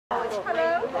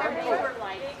Hello.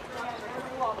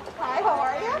 Hi, how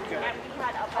are you? And we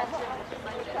had a bunch of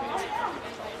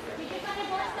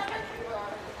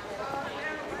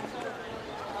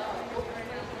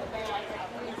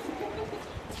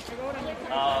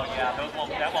Oh yeah,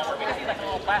 that won't work. We just need like a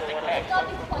little plastic tag.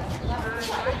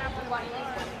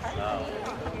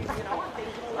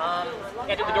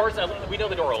 And the doors, we know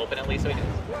the door will open at least, so we can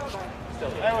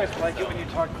still. I always like it when you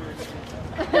talk to your students.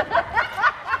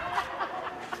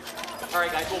 All right,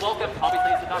 guys. Well, welcome.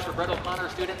 Obviously, it's the Dr. Brett O'Connor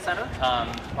Student Center. Our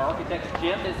architect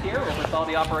Jim is here, oversaw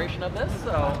the operation of this.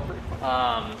 So,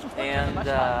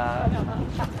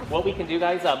 what we can do,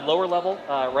 guys, lower level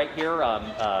right here,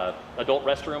 adult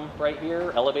restroom right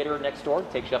here, elevator next door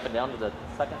takes you up and down to the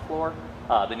second floor.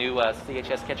 The new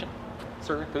CHS kitchen,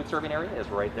 food serving area is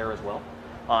right there as well.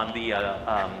 On the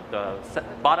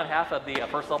bottom half of the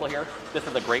first level here, this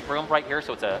is a great room right here,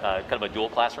 so it's a kind of a dual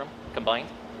classroom combined.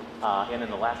 And then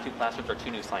the last two classrooms are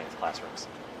two new science classrooms.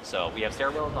 So we have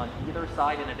stairwells on either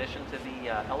side in addition to the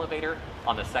elevator.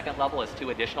 On the second level is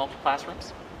two additional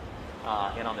classrooms.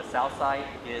 And on the south side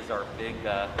is our big,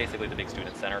 basically the big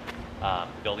student center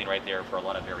building right there for a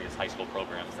lot of various high school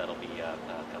programs that'll be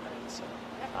coming in. So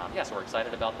yeah, so we're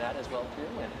excited about that as well too.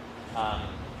 And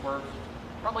we're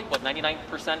probably,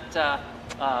 99%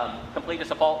 complete.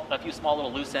 Just a few small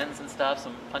little loose ends and stuff,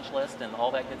 some punch list and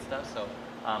all that good stuff. So.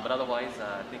 But otherwise,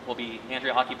 I think we'll be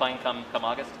Andrea occupying come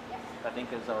August. I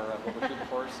think is our what we're shooting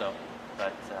for. So,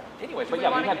 but anyways, but yeah,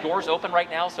 we have doors open right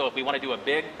now. So if we want to do a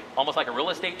big, almost like a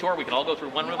real estate tour, we can all go through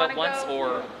one room at once.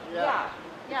 Or Yeah,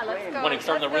 let's go. Want to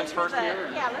start in the rooms first here?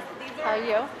 Yeah, these are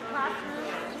you?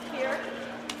 Classrooms here.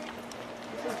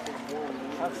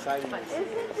 How exciting.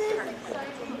 Isn't this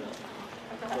exciting?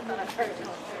 Oh, that is true.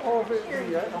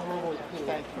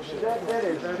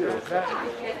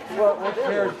 Well, we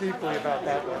care deeply about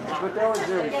that one. But that was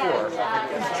there before.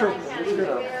 It's true. It's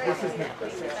good. This is not.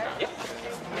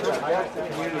 That's the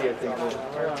community, I think.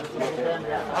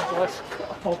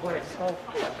 Oh, boy, it's so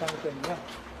kind of thing, yeah.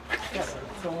 Yes,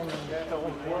 it's only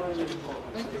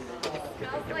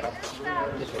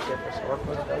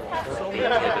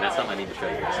that's something I need to show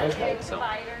you. Okay. So,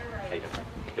 hey,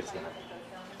 good to see you.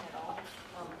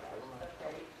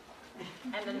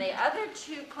 And then the other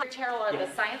two, Terrell, are the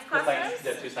science classrooms?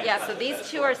 The two science Yeah, classes. so these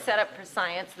two are set up for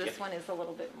science. This one is a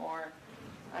little bit more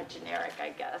generic, I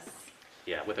guess.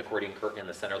 Yeah, with accordion curtain in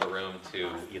the center of the room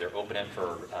to either open it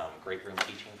for great room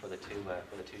teaching for the two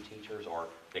teachers, or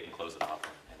they can close it off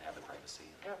and have the privacy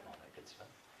and all that good stuff.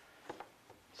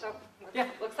 So,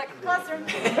 looks like a classroom.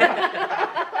 Smells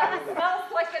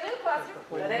like a new classroom.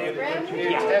 But it's brand new.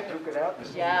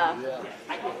 Yeah.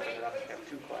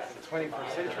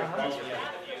 21st century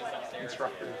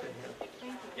instructors in here.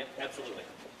 Yep, absolutely.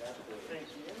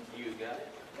 You got it.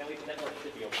 And that door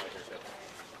should be open right here, so.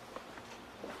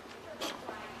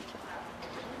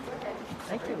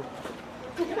 Thank you.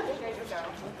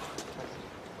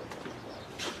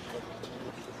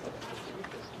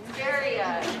 Very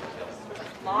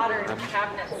modern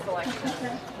cabinet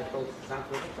selection.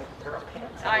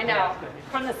 I know,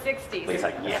 from the 60s. He's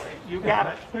like, yeah. You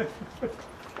got it.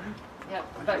 Yep,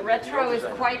 but retro is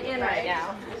quite in right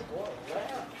now.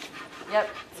 Yep,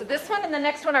 so this one and the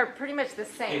next one are pretty much the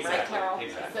same, right, Carol?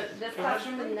 Exactly. So this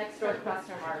classroom and the next door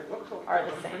classroom are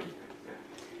the same.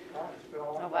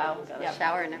 Oh, wow. The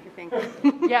shower and everything.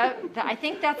 Yeah, I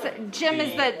think that's, Jim,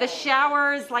 is the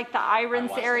showers, like the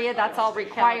irons area, that's all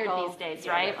required these days,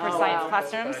 right, for science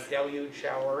classrooms? The deluge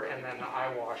shower and then the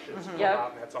eye washes.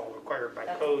 Yep. That's all required by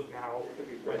code now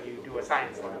when you do a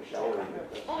science lab.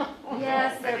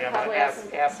 Yes, And they're you have probably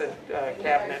an acid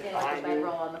cabinet behind you.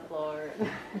 Roll on the floor.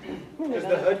 Is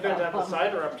the hood vent at the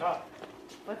side or up top?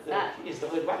 What's that? Is the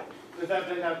hood what? Is that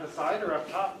vent at the side or up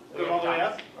top? Go all the way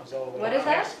up? What is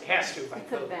that? Has to by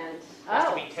It's a code. vent. Has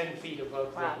to Oh, be 10 feet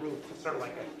above Wow. the roof. It's sort of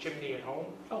like a chimney at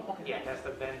home. Yeah, it has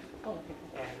to vent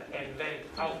and vent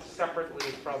out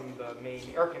separately from the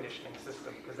main air conditioning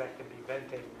system because that can be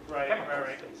venting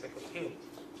chemicals, basically fumes.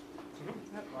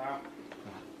 Wow.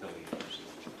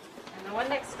 and the one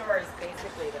next door is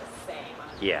basically the same.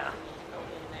 Yeah.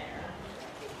 In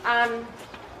there.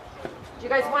 Do you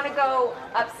guys want to go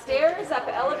upstairs, up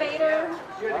elevator?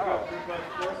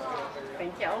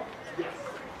 Thank you.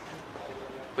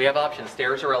 We have options: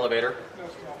 stairs or elevator.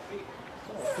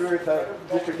 We're at the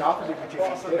district office, you can take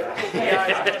the stairs.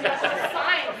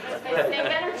 Science, the same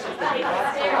energy,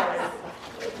 stairs.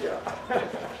 You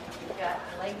got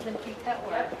legs and feet that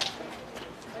work.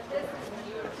 This is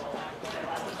beautiful.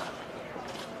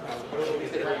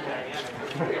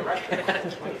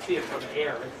 When you see it from the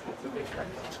air, it's a big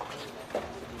difference.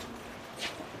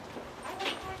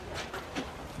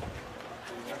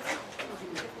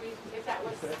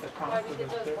 Why we did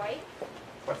those white?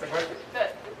 What's the question?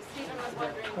 But Stephen was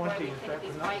wondering why we picked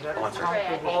these white Oh, I'm versus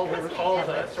sorry. gray. All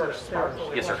the sort of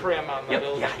sparkly Yes, sir. trim on the Yep,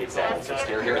 building. yeah, exactly. So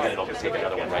stair here, and then it'll take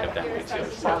another one right up that way too.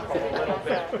 Sparkle a little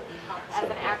bit. As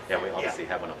an accent. Yeah, we obviously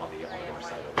have one up on the north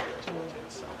side over here as well too,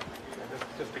 so.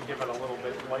 Just to give it a little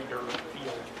bit lighter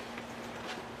feel.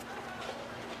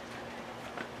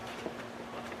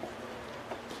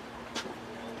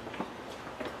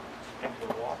 And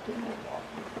we're walking.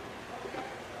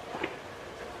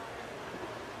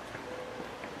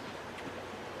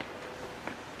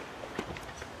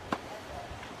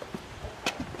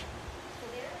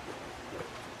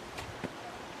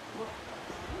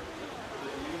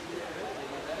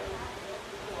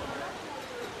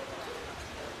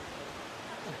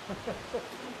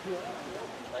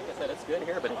 Like I said, it's good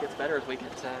here, but it gets better as we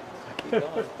get keep going.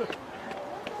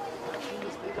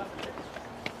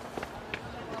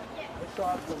 I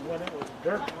saw it from when it was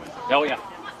dirt, Oh, yeah.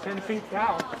 10 feet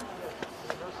down.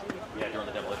 Yeah, during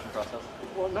the demolition process.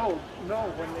 Well, no,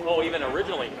 when they, Oh, even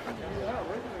originally yeah,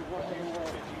 originally when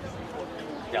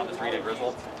they down the street at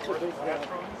Griswold? were the big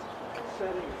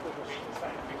setting for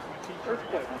the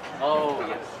earthquake. Oh,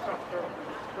 yes.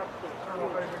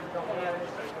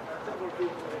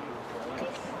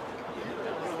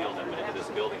 Feels that went into this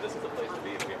building, this is the place to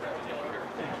be if we ever have a nuclear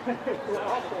thing.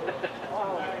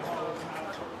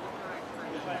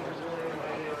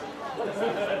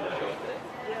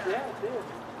 Yeah, it did.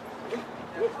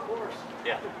 Of course.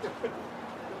 Yeah.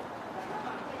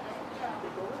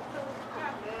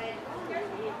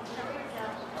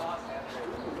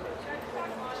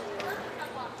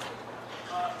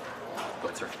 Go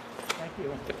ahead, sir. Thank you.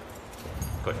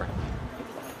 Go ahead, Frank.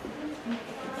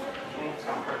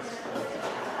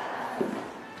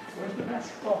 Where's the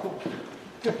best? Oh.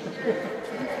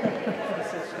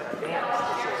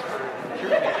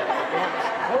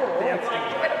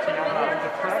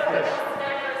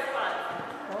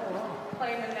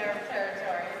 Claiming their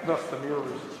territory. Thus the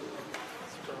mirrors.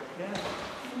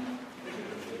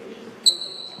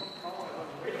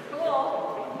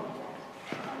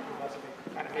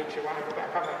 Kind of makes you want to go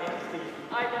back on the handstand.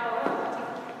 I know.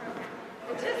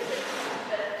 It's just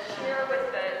the sheer with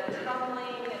the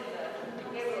tumbling and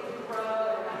the able to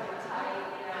grow and not get tight,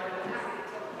 you know,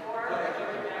 it's more.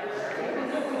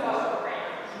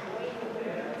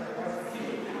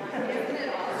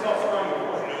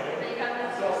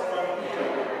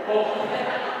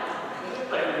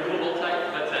 Like removable type,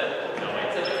 that's it. No,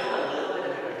 it's a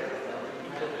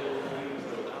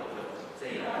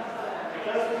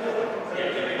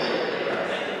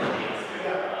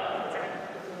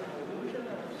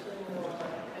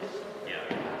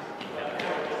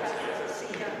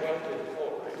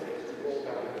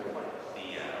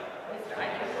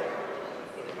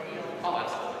Oh,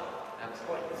 absolutely.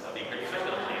 Absolutely. So the pretty much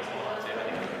the place too. I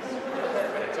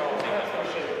think it's all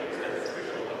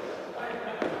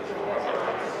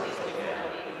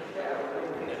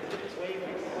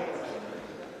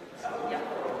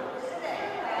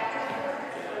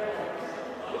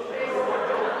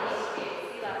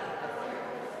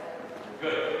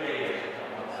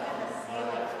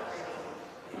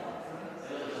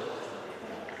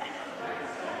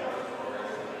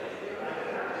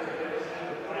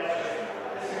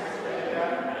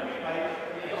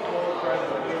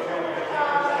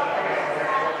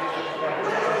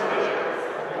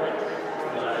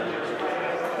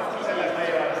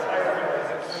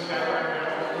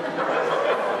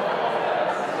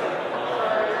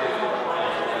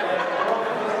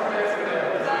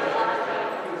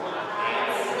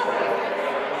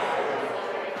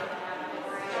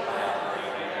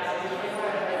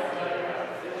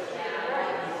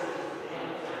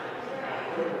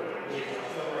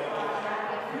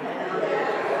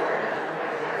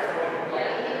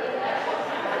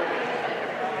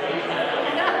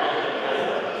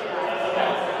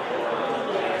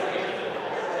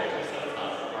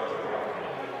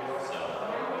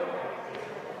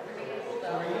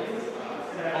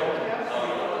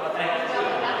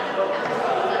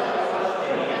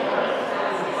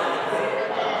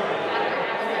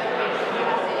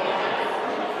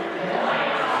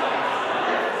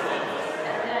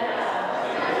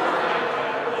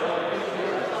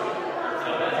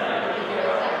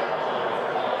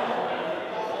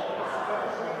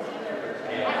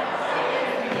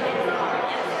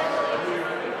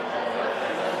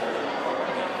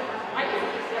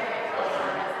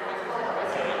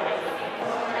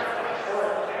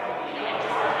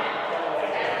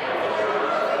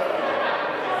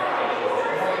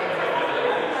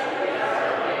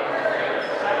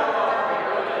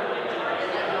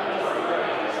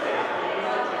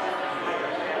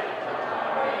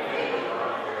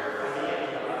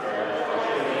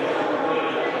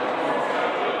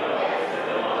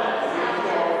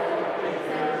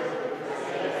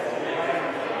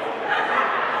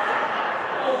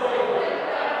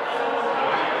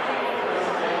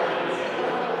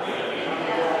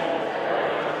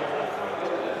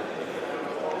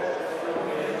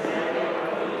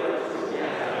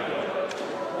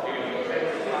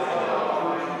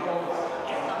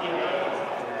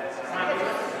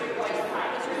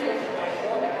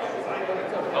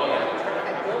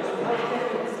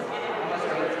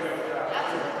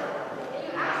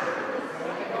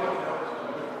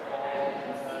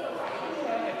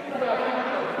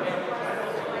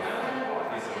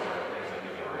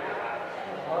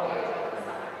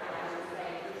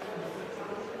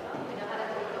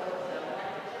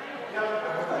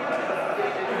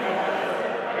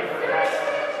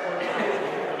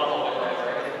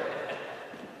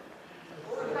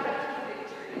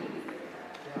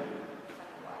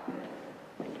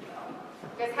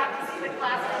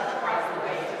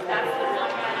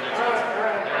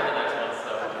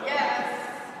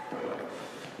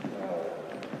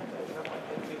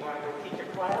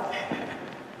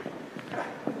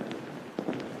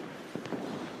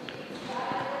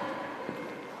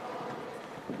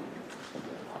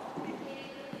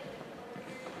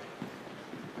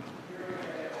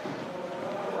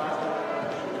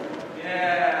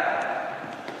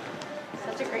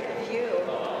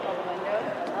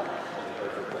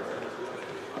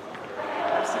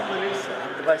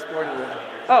I sported it.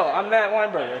 Oh, I'm Matt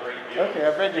Weinberger. Okay,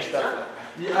 I've read your stuff.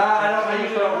 Yeah, I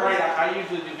usually don't write. I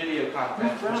usually do video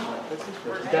content.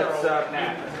 That's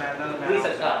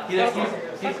Matt.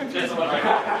 He's just one right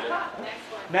now.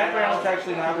 Matt Brown's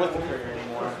actually not with the career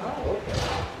anymore.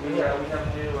 We have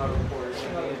a new reporter.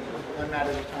 One at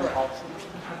a time policy.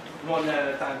 One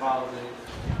at a time policy.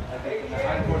 I think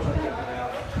unfortunately took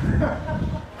it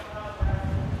out.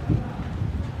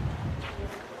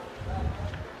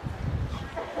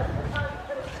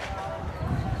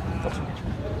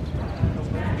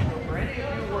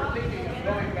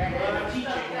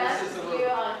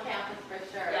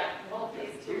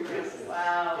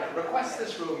 Request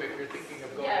this room if you're thinking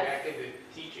of going back into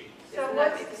teaching. So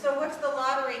what's the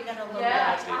lottery gonna look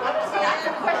Yeah, like? that's a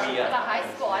question for the high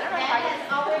school. I don't know how That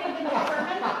has already been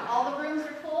determined, all the rooms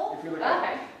are full,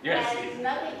 Okay. You're gonna see. and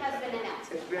nothing has been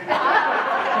announced.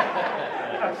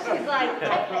 She's like,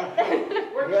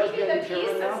 we're keeping the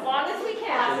peace as long as we So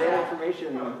can. that information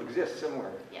exists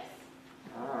somewhere. Yes.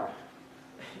 Ah.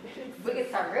 We could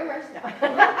start rumors, no.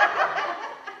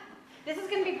 This is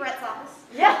gonna be Brett's office.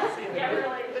 Yeah,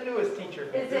 really. The newest teacher.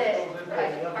 Is it?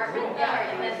 Department? Yeah,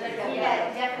 and then the-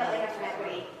 Yeah, definitely have some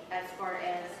equity as far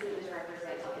as who is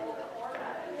represented.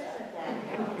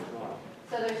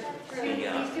 So there's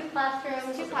these two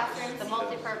classrooms, the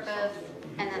multipurpose,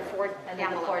 and then four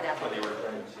down below. Yeah,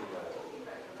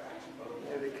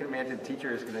 they can imagine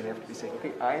teachers going to have to be saying,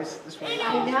 okay, eyes this way.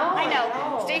 I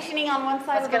know, stationing on one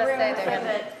side of the room say, so they're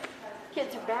that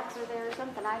kids' backs are there or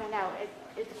something, I don't know,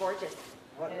 it's gorgeous.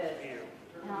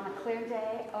 And on a clear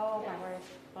day, oh my word.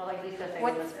 Well, like Lisa said,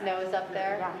 What- the snows up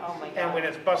there. Oh my And God. when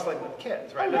it's bustling with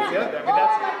kids, right? Oh, That's the yeah. other, I mean, Oh, my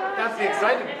God. that's the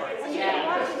exciting part. You can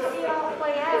watch it see all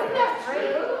play out. It's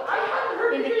great.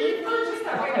 In the evenings,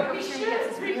 I'm sure you get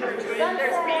this beautiful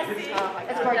sunset.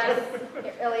 It's gorgeous.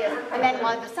 It really is. And then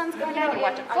while the sun's going down, you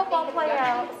watch a football play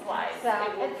out. So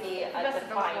It will be a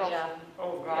defined,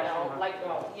 Oh, you gosh. know,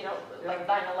 like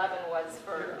 9/11 was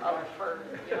for,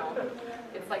 you know,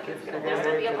 it's like it's gonna, there's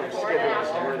gonna be a before and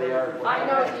after. I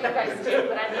know you guys do,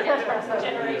 but I mean, in terms of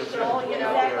generational, you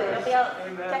know. exactly, they'll be out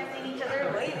texting each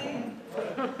other, waving.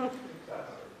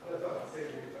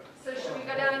 So should we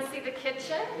go down and see the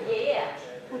kitchen? Yeah.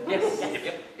 Yes.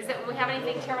 Is it, we have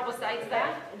anything terrible besides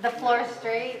that? The floor's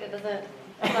straight, it doesn't,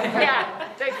 Yeah,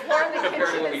 the floor in the Compared to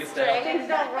kitchen what we is used to have. straight. things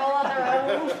don't roll on their own.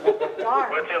 Darn.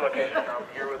 What's your location? I'm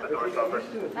here with the doors open.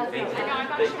 I know, I'm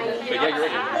not sure. But yeah, you're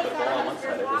right. The floor on one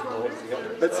side, it just rolls together.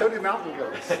 But so do mountain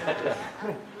goats.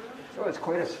 So it's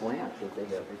quite a slant that they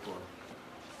have before.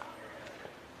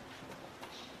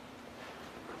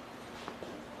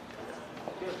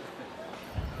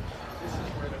 This is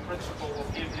where the principal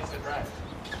will give his address,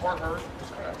 or her.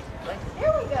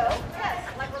 There we go.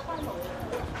 Yes, like Rapunzel.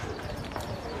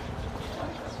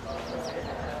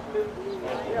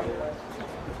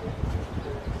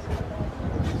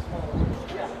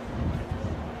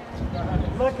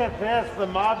 Look at this, the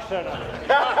mob shut up.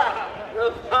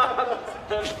 Good,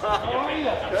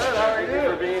 how are you?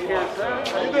 For being here, sir.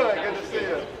 How you doing? Good to see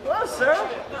you. Hello, sir.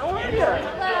 How are you?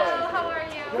 Hello, how are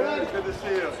you? Good, good to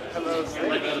see you. Hello, Steve.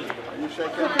 Are you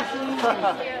shaking?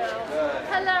 Thank you.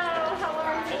 Hello, how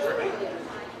are you?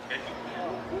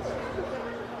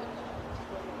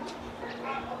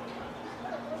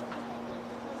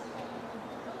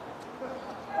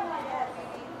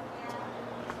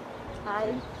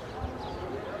 Hi.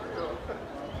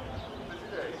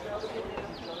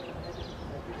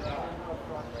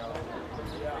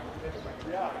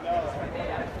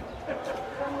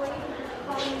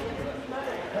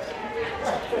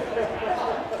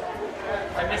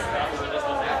 I missed that, so this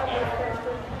was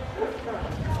happening.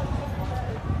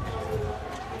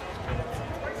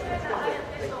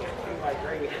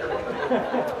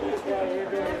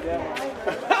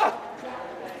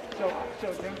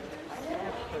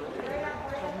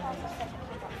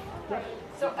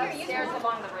 So upstairs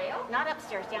along the rail? Not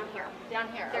upstairs, down here. Down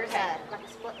here, There's okay. like a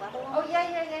split level. Oh,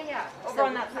 yeah. Over So-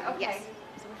 on that side, okay. Yes.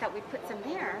 So we thought we'd put some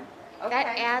there. Okay.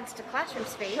 That adds to classroom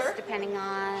space Sure. depending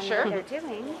on Sure. what they're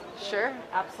doing. Sure,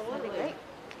 absolutely. Great.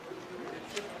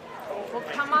 Well,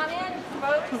 come on in,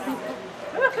 folks.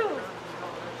 Woohoo!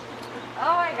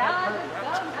 Oh my God, it's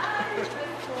so nice.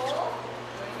 It's cool.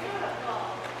 Beautiful.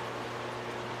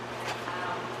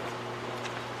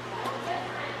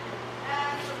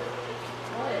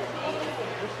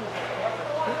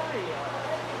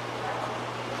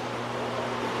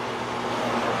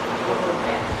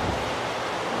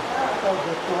 Oh,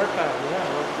 the floor pad,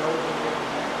 yeah. What goes in there?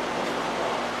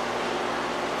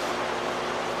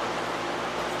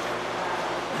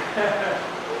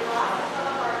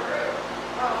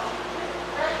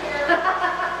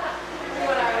 See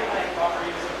what I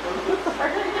would like.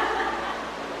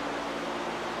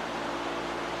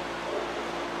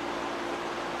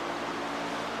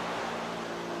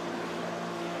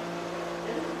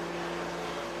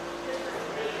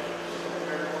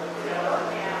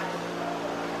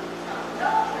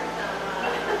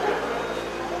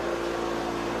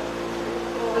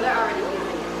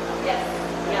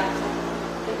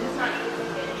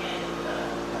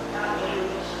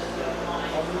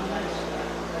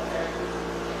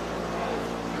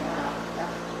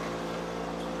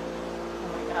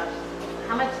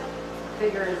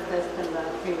 this than the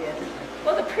previous?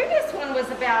 Well, the previous one was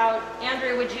about,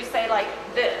 Andrew, would you say like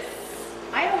this?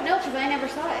 I don't know, because I never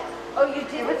saw it. Oh, you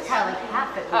did? It was probably like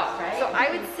half at least, right? So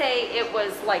I would say it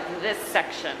was like this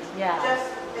section. Yeah. Just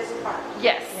this part.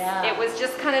 Yes. Yeah. It was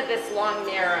just kind of this long,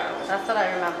 narrow. That's what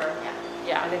I remember. Yeah.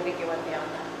 I Yeah. didn't think it went beyond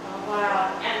that. Oh,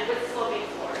 wow. And with sloping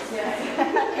floors. Yeah.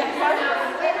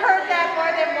 We've heard that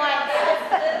more than once. It was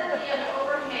literally an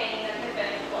overhang that had been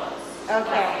enclosed.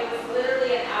 Okay. Like, it was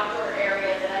literally an outdoor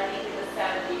area that I think in the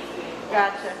 70s we enclosed.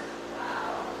 Gotcha.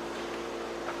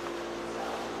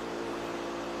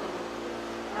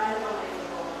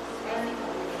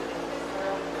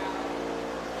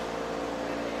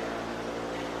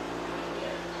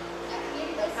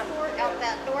 In the store, out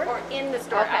that door? Or in the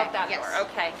store, Okay, out that yes. door.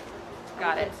 Okay.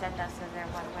 Got it. And send us in there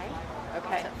one way.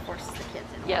 Okay. That forces the kids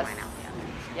in Yes. one way, out the other.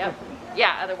 Yep.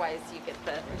 Yeah, otherwise you get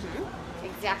the.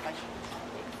 Exactly.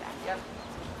 Yep.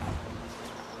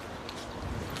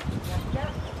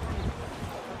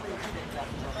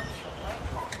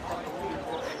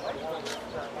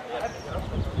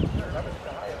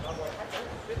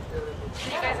 So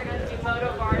you guys are going to do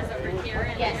photo bars over here?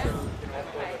 And Yes.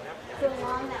 Okay. So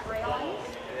along that railing,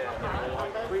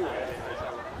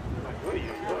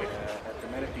 At the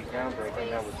Menifee groundbreaking,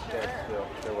 that was dead still.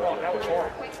 There Oh, that was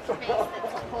horrible. quick space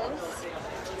that's close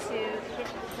to the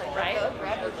kitchen. So you Right. go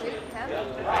grab a food,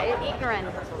 Right. eat and run.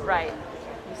 Right.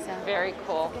 So, Very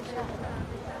cool. good shot.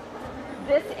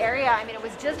 This area, I mean, it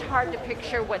was just hard to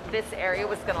picture what this area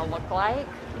was going to look like.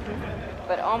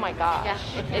 But oh my gosh,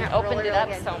 Yeah. it Yeah, opened really, it up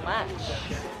really good. so much.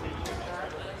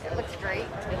 It looks great.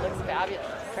 It looks fabulous.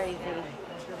 Crazy.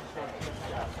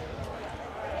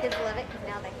 Kids love it because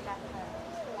now they got the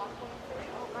walkway.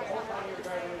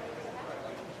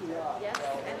 Yes,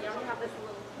 and you don't have this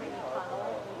little tiny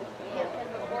tunnel. And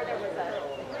before there was a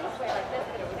raceway like this,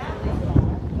 but it was really small.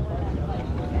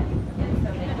 And so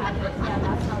they had this, yeah,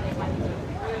 that's how they went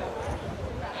through.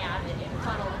 And it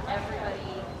funneled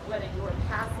everybody, whether you were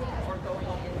passing or going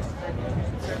into the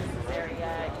services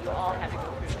area, you all had to go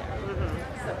through there.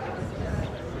 So it was just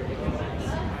really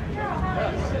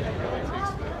nice.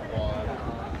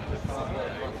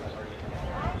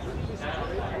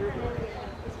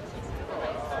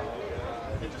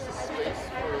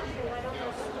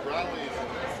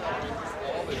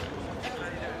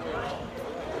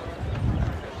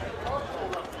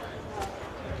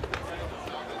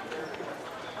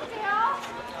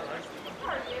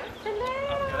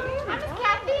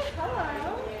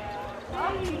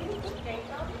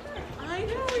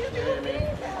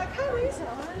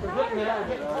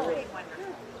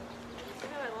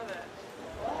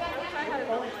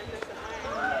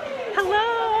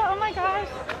 Hello! Oh my gosh!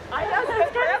 I know,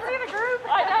 it's good to see the group.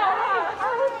 I know.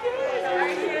 How are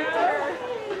you?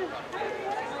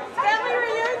 Family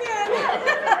reunion.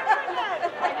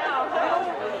 I know.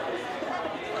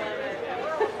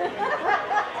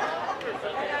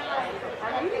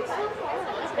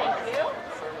 Thank you.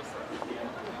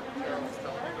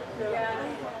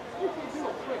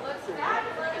 Looks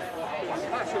fabulous.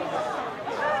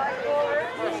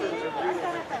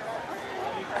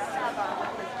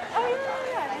 Oh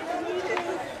yeah.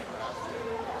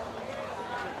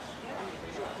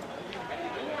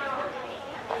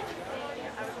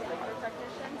 I was a labor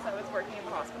technician, so I was working in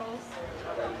hospitals.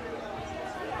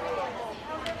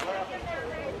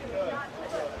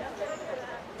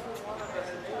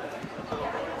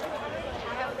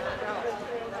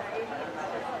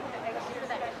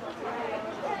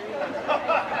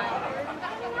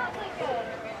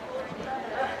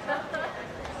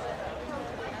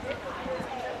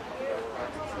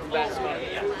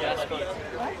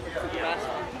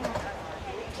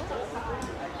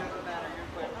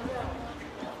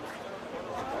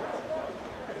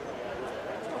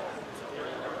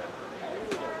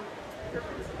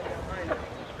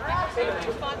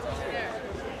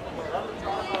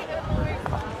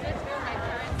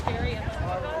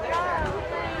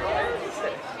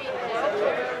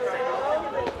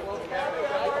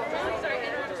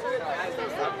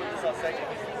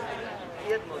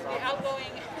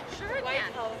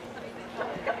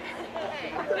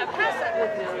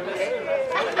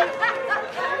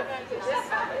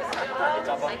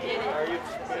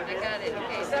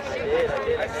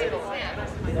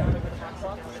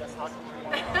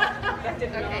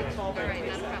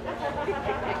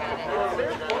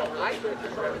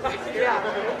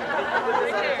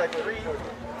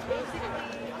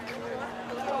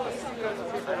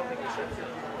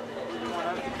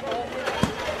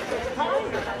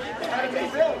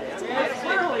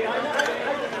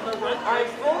 I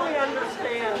fully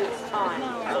understand it's time.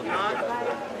 I'm not.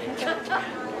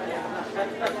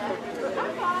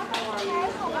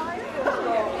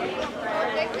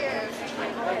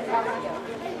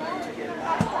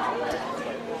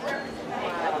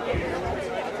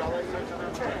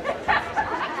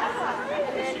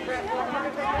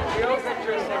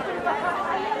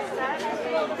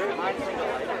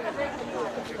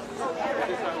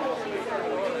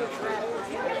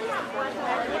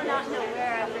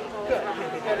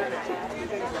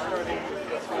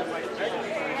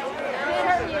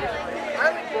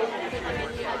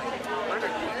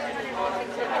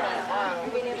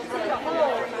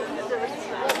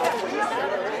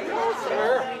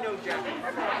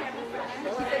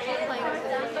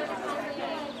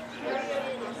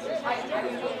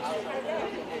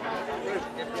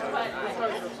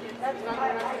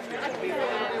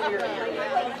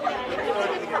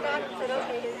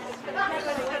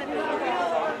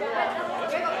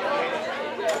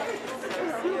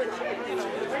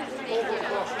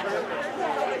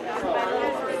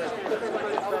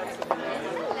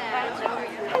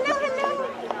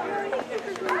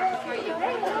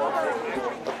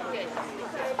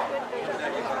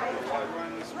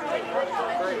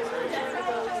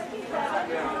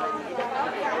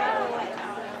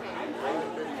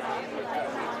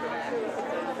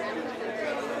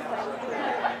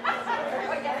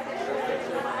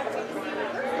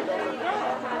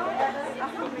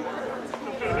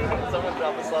 Someone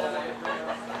drop a subtle one.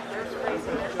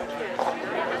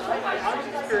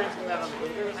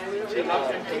 She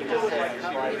loves him. She just said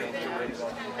she likes him.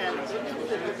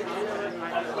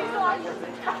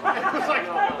 I was like,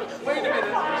 wait a minute.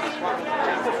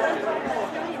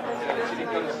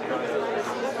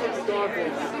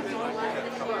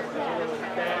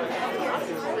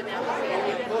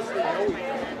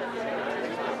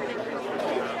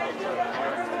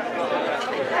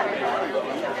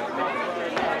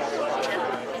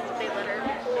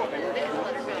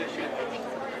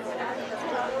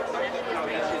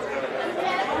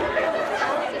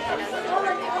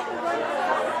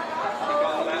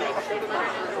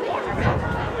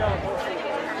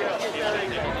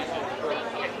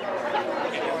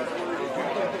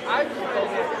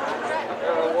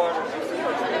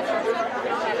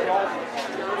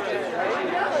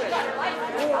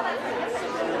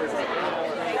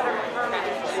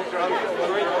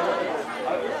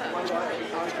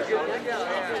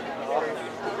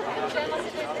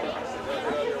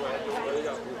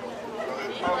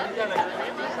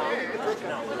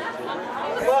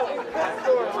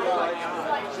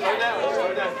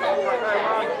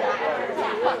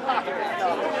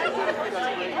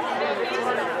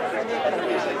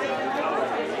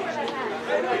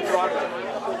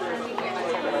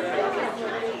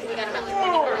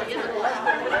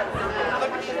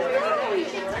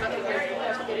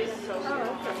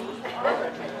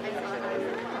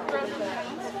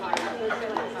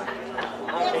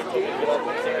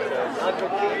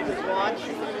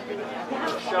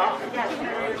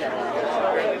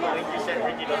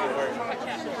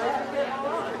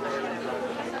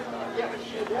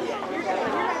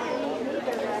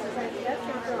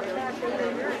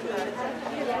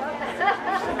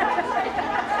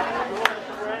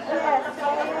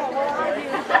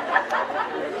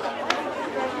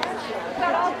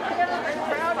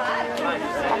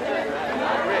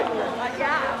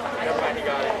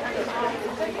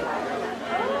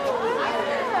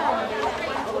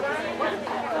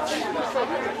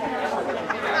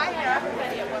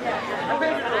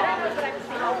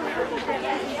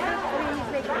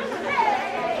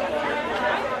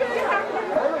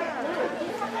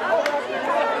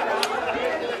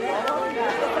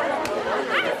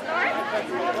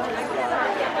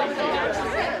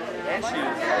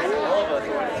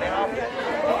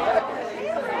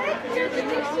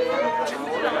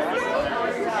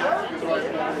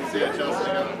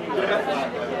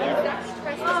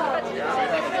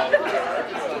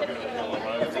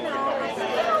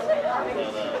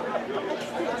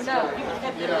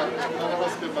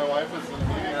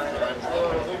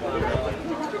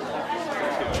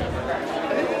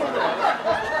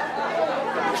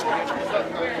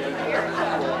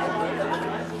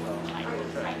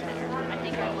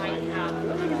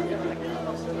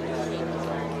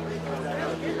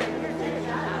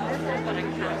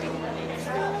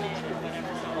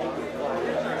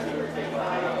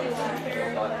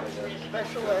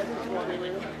 Special ed is one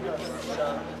room.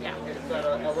 It's got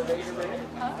an elevator in it.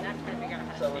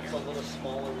 So it's a little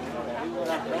smaller room.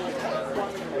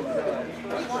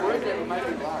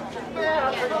 Yeah,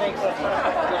 I'm pretty make sense.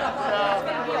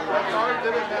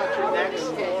 Next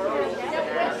door.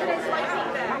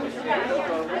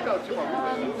 We go to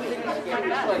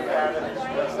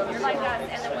You're like us, and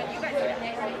then when you guys are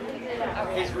next,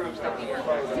 His room's down here.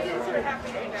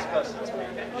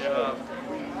 Yeah.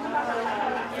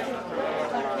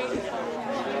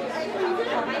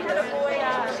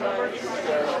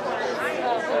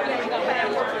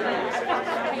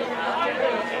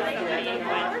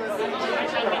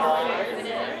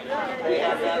 They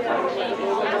have that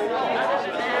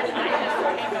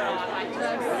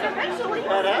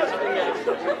that has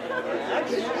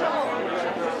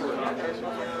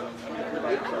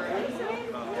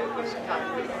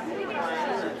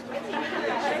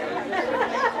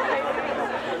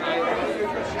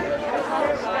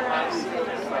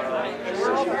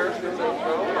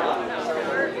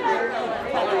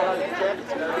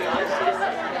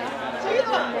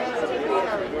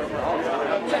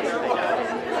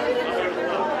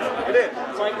It is.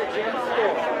 It's like a gym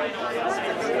floor.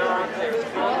 It's not. There's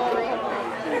concrete.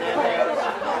 And then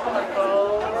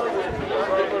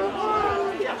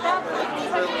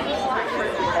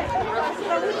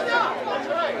there's That's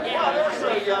right. Yeah, they're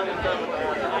so young and dumb.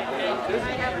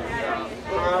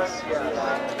 For us,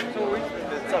 yeah.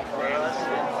 It's up for us.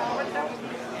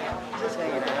 Just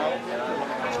hanging out.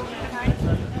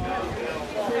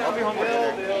 I'll be home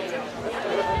today.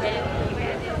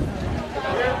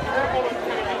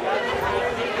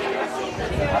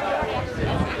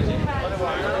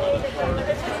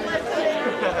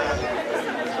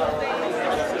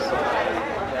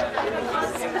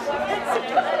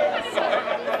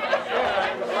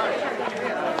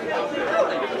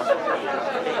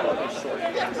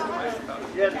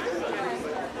 Yes.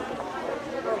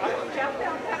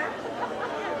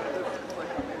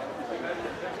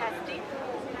 Testing.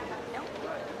 No.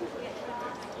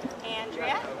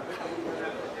 Andrea.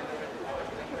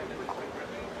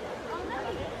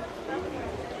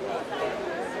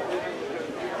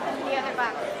 The other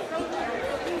box.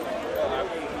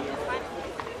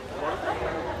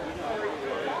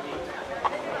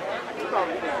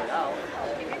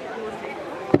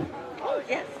 Oh,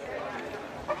 yes.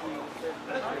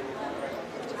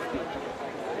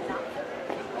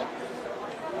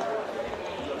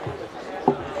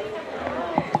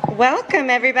 Welcome,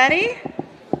 everybody.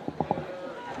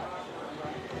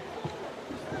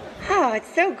 Oh,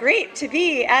 it's so great to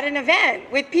be at an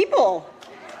event with people.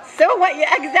 So what?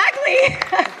 Yeah, exactly.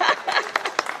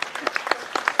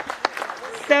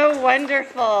 So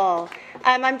wonderful.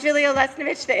 I'm Julia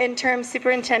Lesnovich, the interim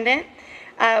superintendent.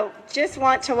 Just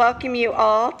want to welcome you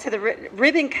all to the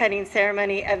ribbon cutting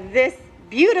ceremony of this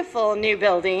beautiful new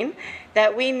building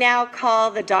that we now call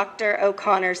the Dr.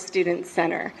 O'Connor Student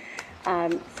Center.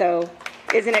 So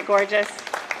isn't it gorgeous?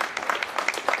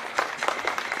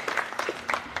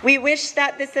 We wish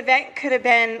that this event could have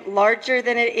been larger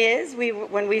than it is.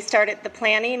 When we started the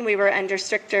planning, we were under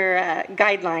stricter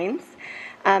guidelines,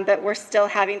 but we're still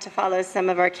having to follow some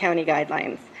of our county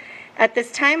guidelines. At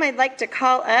this time, I'd like to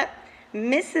call up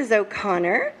Mrs.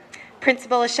 O'Connor,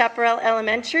 principal of Chaparral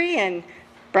Elementary and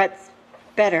Brett's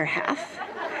better half,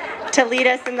 to lead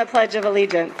us in the Pledge of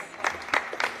Allegiance.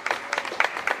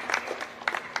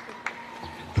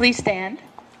 Please stand.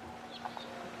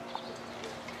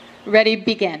 Ready,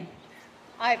 begin.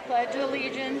 I pledge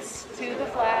allegiance to the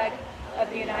flag of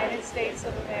the United States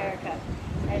of America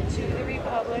and to the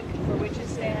republic for which it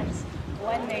stands,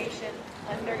 one nation,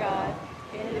 under God,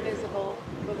 indivisible,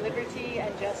 with liberty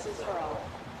and justice for all.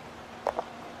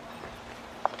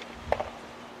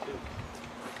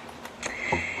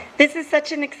 This is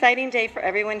such an exciting day for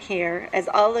everyone here, as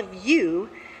all of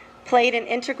you played an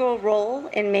integral role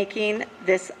in making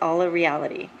this all a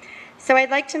reality. So I'd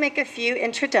like to make a few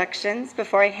introductions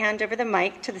before I hand over the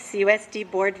mic to the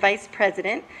CUSD Board Vice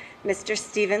President, Mr.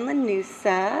 Stephen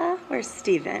Lanusa. Where's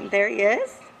Stephen? There he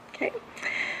is. Okay.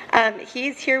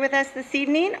 He's here with us this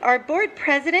evening. Our board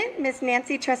president, Ms.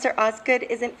 Nancy Tresser-Osgood,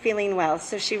 isn't feeling well,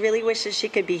 so she really wishes she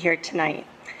could be here tonight.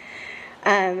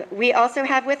 We also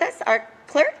have with us our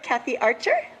clerk, Kathy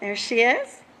Archer. There she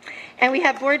is. And we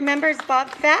have board members Bob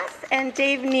Fass and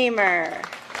Dave Niemer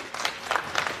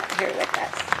here with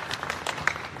us.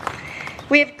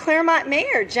 We have Claremont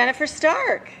Mayor Jennifer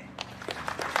Stark.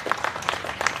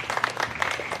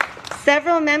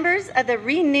 Several members of the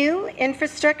Renew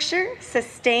Infrastructure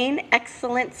Sustain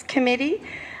Excellence Committee,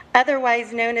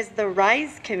 otherwise known as the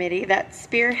RISE Committee that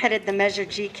spearheaded the Measure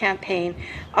G campaign,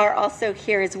 are also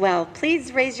here as well.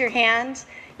 Please raise your hand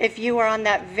if you are on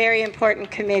that very important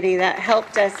committee that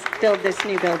helped us build this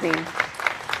new building.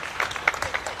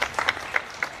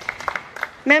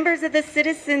 Members of the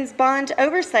Citizens Bond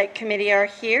Oversight Committee are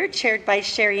here, chaired by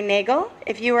Sherry Nagel.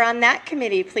 If you are on that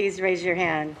committee, please raise your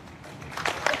hand.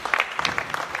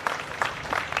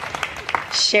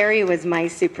 Sherry was my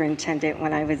superintendent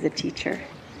when I was a teacher.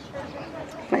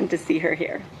 fun to see her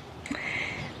here.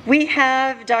 We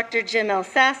have Dr. Jim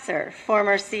Elsasser,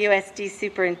 former CUSD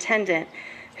superintendent,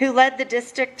 who led the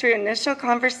district through initial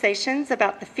conversations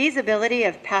about the feasibility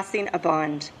of passing a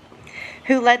bond,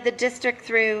 who led the district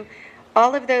through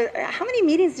all of those. How many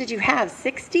meetings did you have?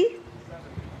 60?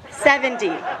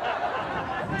 70.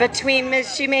 Between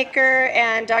Ms. Shoemaker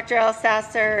and Dr.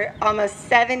 Elsasser, almost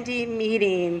 70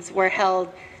 meetings were held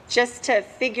just to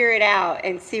figure it out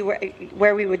and see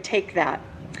where we would take that.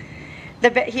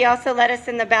 He also led us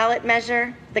in the ballot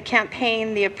measure, the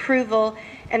campaign, the approval,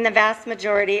 and the vast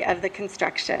majority of the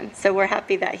construction. So we're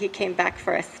happy that he came back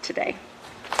for us today.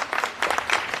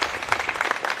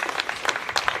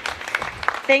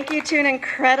 Thank you to an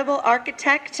incredible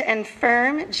architect and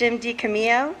firm, Jim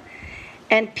DiCamillo,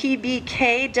 and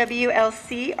PBK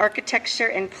WLC Architecture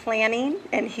and Planning,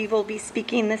 and he will be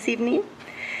speaking this evening.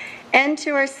 And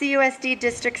to our CUSD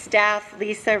district staff,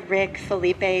 Lisa, Rick,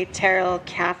 Felipe, Terrell,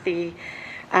 Kathy,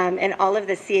 and all of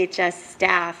the CHS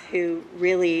staff who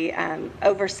really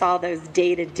oversaw those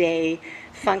day-to-day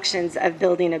functions of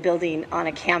building a building on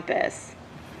a campus.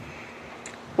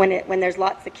 When there's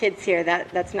lots of kids here,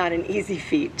 that's not an easy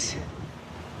feat.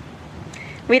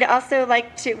 We also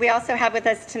have with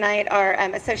us tonight our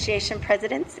association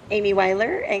presidents, Amy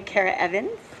Weiler and Kara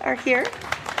Evans are here.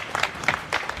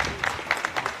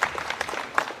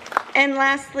 And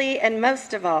lastly, and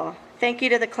most of all, thank you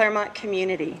to the Claremont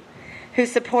community who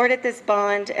supported this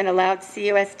bond and allowed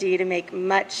CUSD to make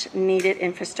much needed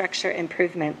infrastructure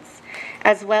improvements,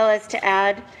 as well as to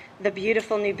add the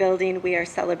beautiful new building we are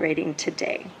celebrating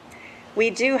today. We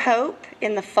do hope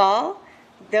in the fall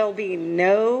there'll be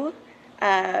no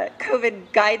COVID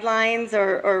guidelines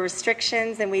or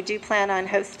restrictions, and we do plan on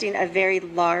hosting a very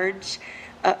large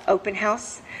open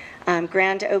house,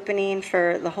 grand opening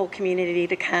for the whole community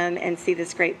to come and see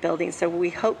this great building. So we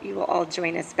hope you will all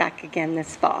join us back again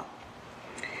this fall.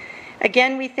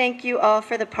 Again, we thank you all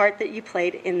for the part that you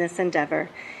played in this endeavor.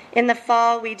 In the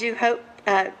fall, we do hope,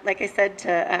 like I said,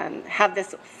 to have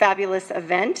this fabulous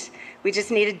event. We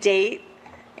just need a date,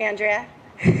 Andrea.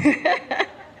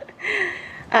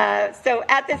 So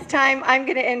at this time, I'm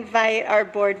going to invite our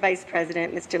board vice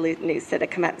president, Mr. Noosa, to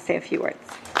come up and say a few words.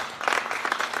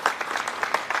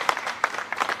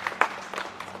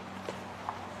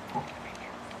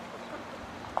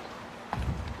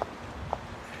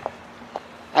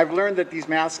 I've learned that these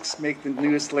masks make the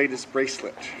newest, latest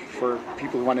bracelet for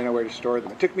people who want to know where to store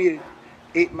them. It took me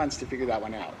 8 months to figure that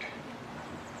one out.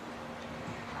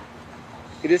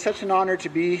 It is such an honor to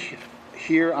be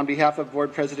here on behalf of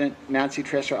Board President Nancy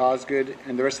Tresser Osgood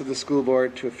and the rest of the school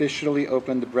board to officially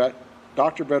open the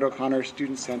Dr. Brett O'Connor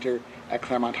Student Center at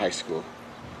Claremont High School.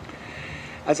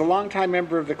 As a longtime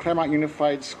member of the Claremont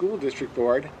Unified School District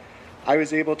Board, I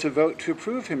was able to vote to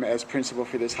approve him as principal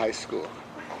for this high school,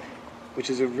 which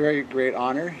is a very great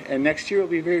honor, and next year will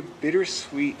be a very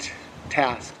bittersweet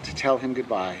task to tell him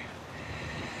goodbye.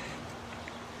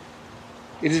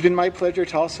 It has been my pleasure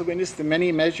to also witness the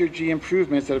many Measure G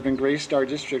improvements that have been graced our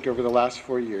district over the last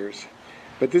 4 years.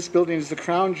 But this building is the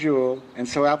crown jewel, and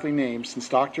so aptly named, since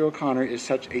Dr. O'Connor is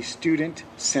such a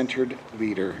student-centered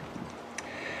leader.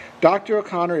 Dr.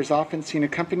 O'Connor is often seen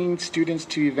accompanying students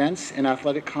to events and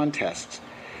athletic contests,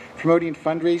 promoting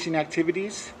fundraising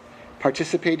activities,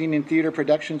 participating in theater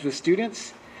productions with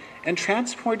students, and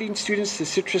transporting students to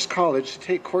Citrus College to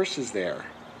take courses there.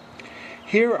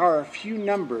 Here are a few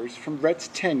numbers from Brett's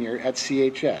tenure at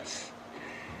CHS.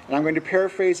 And I'm going to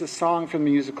paraphrase a song from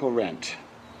the musical Rent.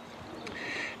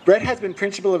 Brett has been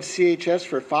principal of CHS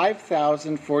for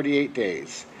 5,048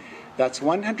 days. That's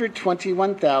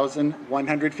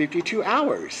 121,152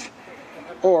 hours,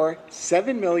 or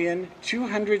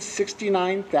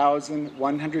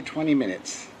 7,269,120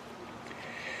 minutes,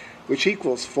 which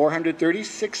equals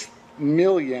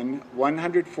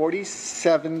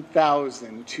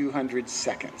 436,147,200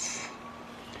 seconds.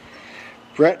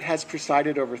 Brett has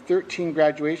presided over 13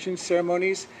 graduation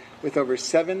ceremonies with over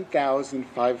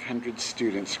 7,500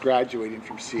 students graduating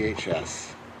from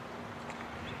CHS.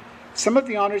 Some of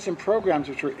the honors and programs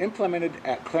which were implemented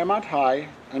at Claremont High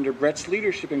under Brett's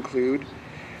leadership include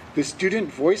the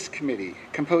Student Voice Committee,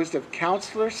 composed of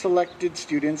counselor-selected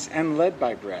students and led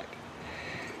by Brett.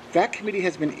 That committee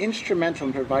has been instrumental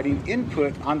in providing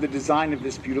input on the design of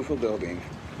this beautiful building.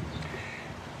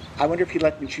 I wonder if he'd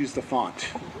let me choose the font.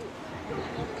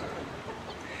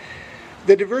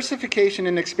 The diversification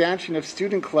and expansion of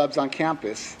student clubs on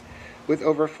campus, with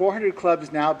over 400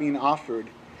 clubs now being offered,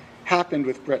 happened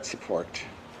with Brett's support.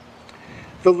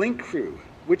 The Link Crew,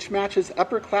 which matches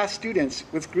upper-class students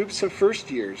with groups of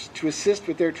first years to assist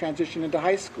with their transition into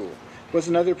high school, was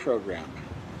another program.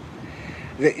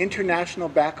 the International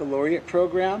Baccalaureate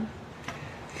Program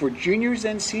for juniors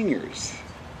and seniors.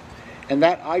 And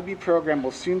that IB program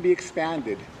will soon be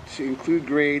expanded to include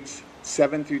grades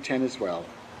 7 through 10 as well.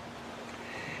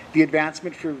 The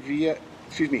advancement via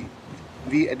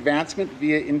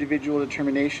individual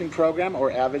determination program,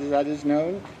 or as it is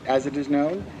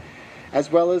known,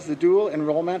 as well as the dual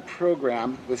enrollment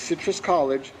program with Citrus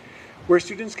College, where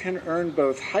students can earn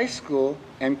both high school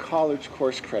and college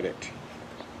course credit.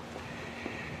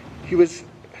 He was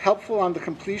helpful on the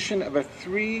completion of a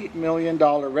 $3 million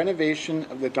renovation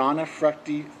of the Donna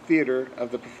Fruchty Theater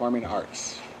of the Performing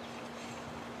Arts.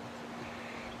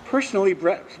 Personally,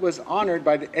 Brett was honored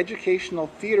by the Educational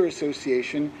Theater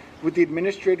Association with the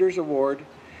Administrator's Award,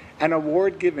 an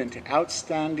award given to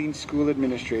outstanding school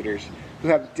administrators who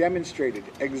have demonstrated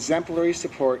exemplary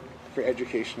support for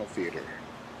educational theater.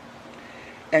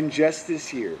 And just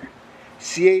this year,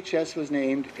 CHS was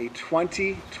named a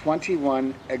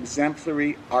 2021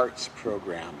 Exemplary Arts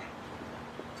Program.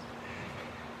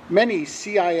 Many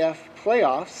CIF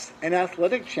playoffs and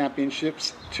athletic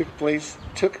championships took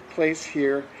place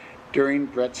here during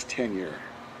Brett's tenure.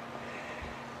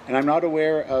 And I'm not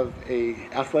aware of an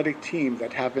athletic team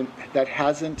that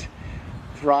hasn't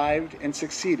thrived and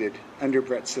succeeded under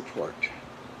Brett's support.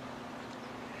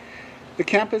 The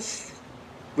campus,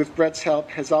 with Brett's help,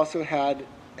 has also had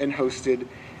and hosted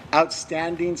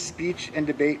outstanding speech and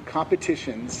debate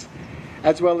competitions,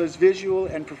 as well as visual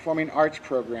and performing arts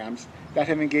programs that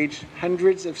have engaged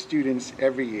hundreds of students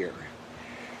every year.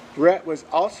 Brett was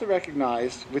also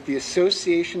recognized with the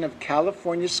Association of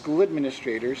California School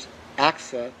Administrators,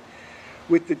 ACSA,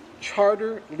 with the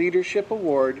Charter Leadership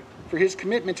Award for his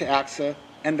commitment to ACSA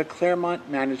and the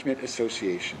Claremont Management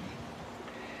Association.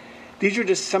 These are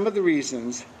just some of the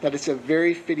reasons that it's a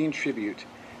very fitting tribute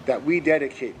that we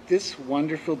dedicate this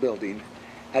wonderful building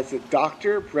as the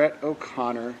Dr. Brett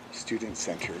O'Connor Student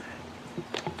Center.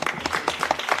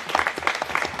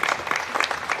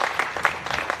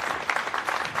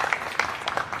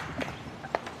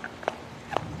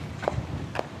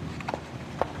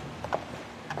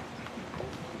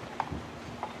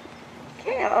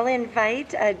 Okay, I'll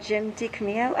invite Jim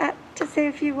DiCamillo up to say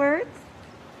a few words.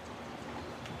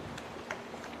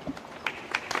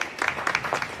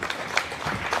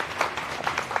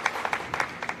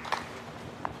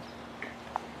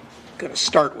 Going to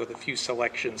start with a few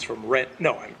selections from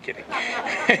No, I'm kidding.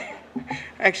 I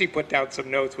actually put down some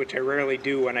notes, which I rarely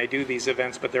do when I do these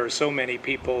events, but there are so many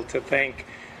people to thank.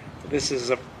 This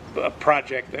is a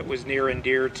project that was near and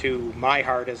dear to my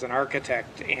heart as an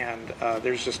architect, and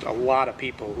there's just a lot of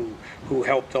people who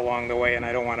helped along the way, and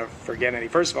I don't want to forget any.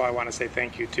 First of all, I want to say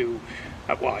thank you to,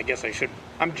 well, I guess I should.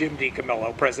 I'm Jim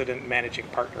DiCamillo, President and Managing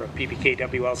Partner of PBK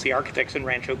WLC Architects in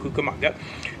Rancho Cucamonga.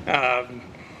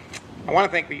 I want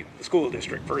to thank the school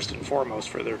district first and foremost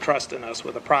for their trust in us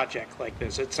with a project like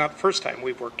this. It's not the first time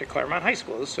we've worked at Claremont High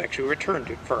School. This is actually returned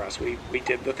for us. We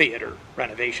did the theater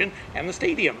renovation and the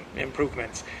stadium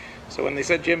improvements. So when they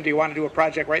said, Jim, do you want to do a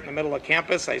project right in the middle of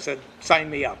campus? I said, sign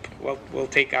me up. We'll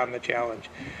take on the challenge.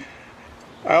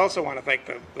 I also want to thank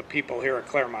the people here at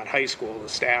Claremont High School, the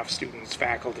staff, students,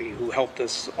 faculty who helped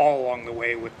us all along the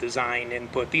way with design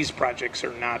input. These projects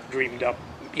are not dreamed up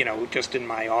just in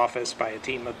my office by a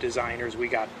team of designers. We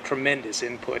got tremendous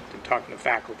input and talking to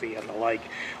faculty and the like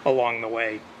along the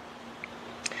way.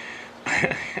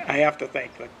 I have to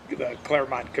thank the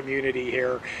Claremont community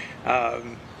here.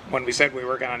 When we said we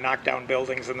were going to knock down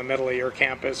buildings in the middle of your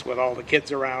campus with all the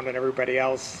kids around and everybody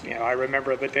else, I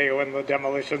remember the day when the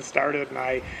demolition started, and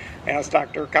I asked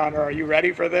Dr. O'Connor, are you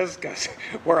ready for this? Because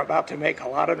we're about to make a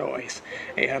lot of noise.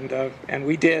 And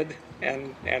we did.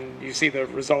 And you see the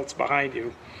results behind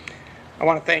you. I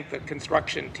want to thank the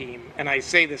construction team, and I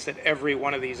say this at every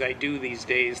one of these I do these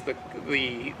days,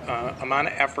 the amount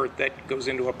of effort that goes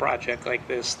into a project like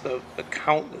this, the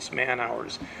countless man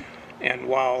hours. And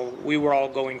while we were all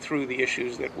going through the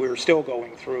issues that we're still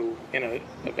going through in an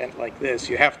event like this,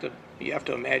 you have to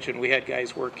imagine we had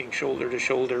guys working shoulder to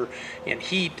shoulder in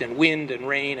heat and wind and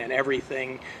rain and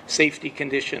everything, safety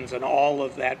conditions and all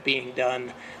of that being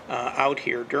done out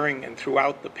here during and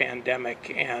throughout the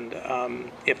pandemic. And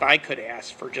if I could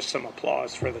ask for just some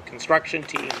applause for the construction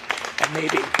team, and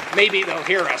maybe they'll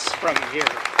hear us from here.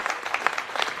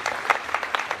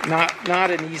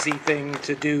 Not an easy thing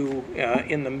to do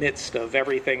in the midst of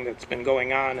everything that's been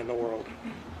going on in the world.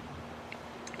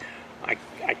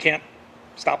 I can't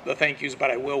stop the thank yous, but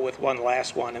I will with one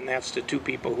last one, and that's to two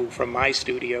people who from my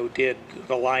studio did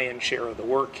the lion's share of the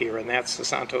work here, and that's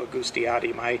Santo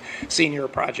Agustiati, my senior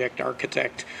project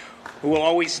architect, who will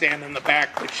always stand in the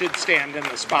back but should stand in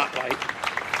the spotlight.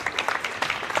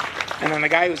 And then the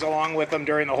guy who's along with them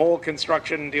during the whole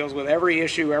construction, deals with every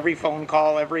issue, every phone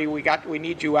call, we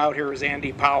need you out here, is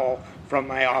Andy Powell from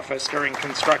my office during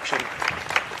construction.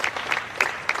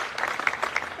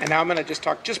 And now I'm going to just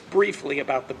talk just briefly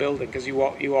about the building, because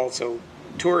you also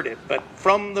toured it. But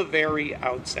from the very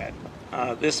outset,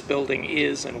 this building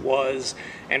is and was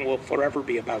and will forever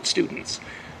be about students.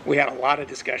 We had a lot of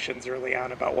discussions early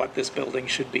on about what this building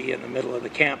should be in the middle of the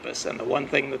campus. And the one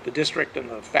thing that the district and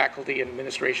the faculty and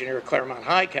administration here at Claremont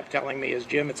High kept telling me is,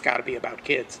 Jim, it's got to be about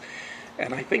kids.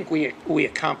 And I think we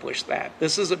accomplished that.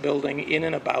 This is a building in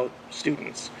and about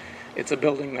students. It's a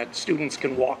building that students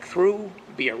can walk through,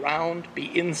 be around,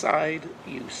 be inside.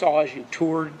 You saw as you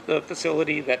toured the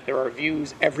facility that there are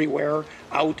views everywhere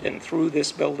out and through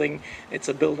this building. It's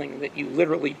a building that you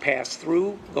literally pass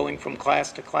through, going from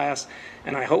class to class.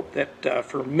 And I hope that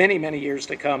for many, many years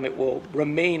to come, it will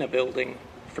remain a building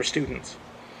for students.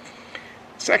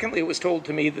 Secondly, it was told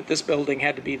to me that this building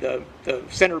had to be the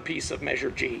centerpiece of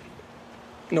Measure G.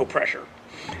 No pressure.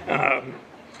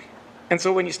 And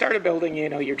so when you start a building,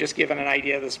 you're just given an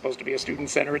idea that it's supposed to be a student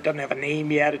center. It doesn't have a name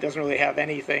yet. It doesn't really have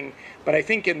anything. But I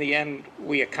think in the end,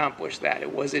 we accomplished that.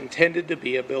 It was intended to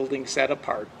be a building set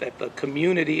apart, that the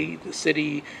community, the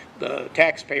city, the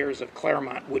taxpayers of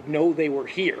Claremont would know they were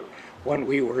here when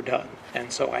we were done.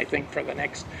 And so I think for the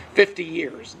next 50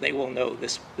 years, they will know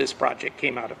this project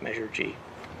came out of Measure G.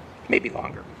 Maybe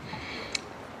longer.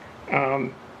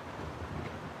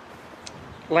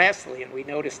 Lastly, and we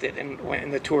noticed it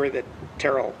in the tour that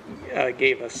Terrell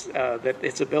gave us, that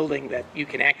it's a building that you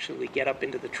can actually get up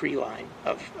into the tree line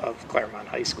of Claremont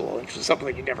High School, which is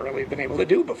something you've never really been able to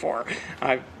do before.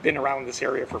 I've been around this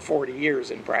area for 40 years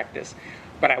in practice,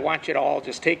 but I want you to all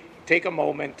just take a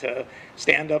moment to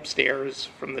stand upstairs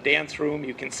from the dance room.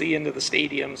 You can see into the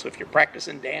stadium, so if you're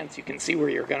practicing dance, you can see where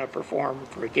you're going to perform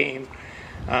for a game.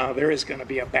 There is going to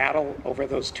be a battle over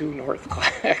those two north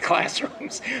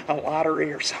classrooms, a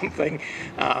lottery or something.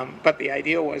 But the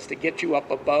idea was to get you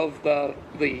up above the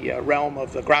realm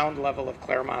of the ground level of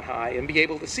Claremont High and be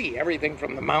able to see everything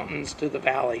from the mountains to the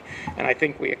valley. And I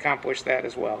think we accomplished that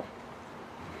as well.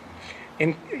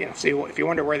 And see, if you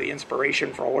wonder where the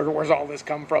inspiration for where's all this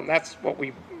come from, that's what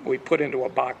we put into a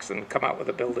box and come out with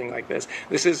a building like this.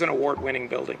 This is an award-winning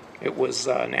building. It was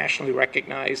nationally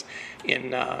recognized in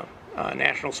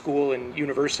National School and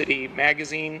University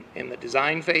magazine in the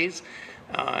design phase,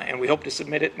 and we hope to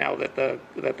submit it now that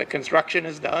the construction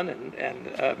is done,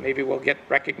 and maybe we'll get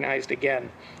recognized again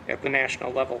at the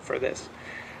national level for this.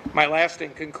 My last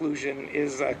in conclusion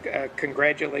is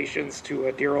congratulations to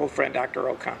a dear old friend, Dr.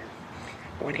 O'Connor.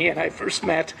 When he and I first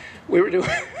met, we were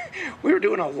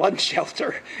doing a lunch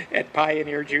shelter at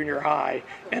Pioneer Junior High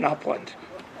in Upland.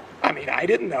 I mean, I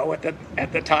didn't know at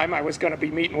the time I was going to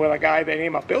be meeting with a guy they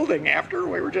named a building after.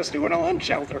 We were just doing a lunch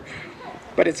shelter.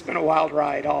 But it's been a wild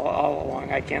ride all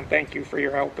along. I can't thank you for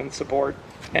your help and support.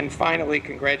 And finally,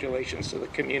 congratulations to the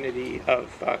community of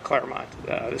Claremont.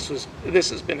 This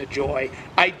has been a joy.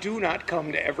 I do not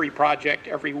come to every project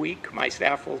every week. My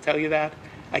staff will tell you that.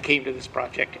 I came to this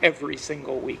project every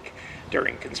single week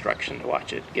during construction to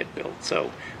watch it get built.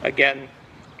 So again,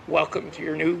 welcome to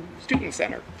your new student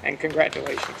center, and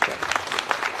congratulations.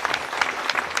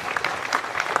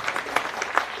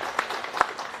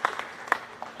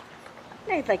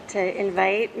 I'd like to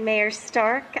invite Mayor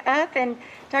Stark up, and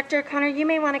Dr. O'Connor, you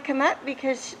may want to come up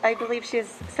because I believe she has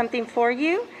something for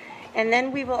you. And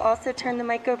then we will also turn the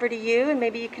mic over to you, and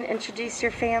maybe you can introduce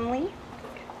your family.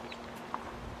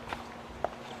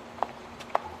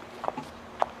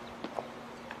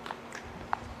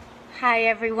 Hi,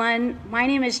 everyone. My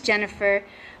name is Jennifer.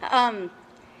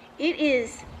 It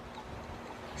is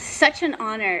such an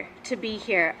honor to be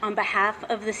here on behalf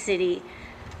of the city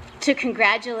to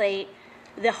congratulate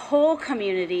the whole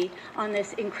community on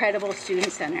this incredible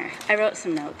student center. I wrote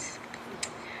some notes.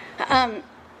 I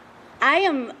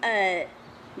am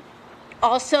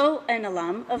also an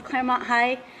alum of Claremont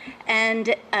High,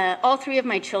 and all three of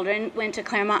my children went to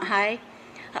Claremont High.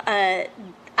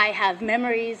 I have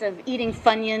memories of eating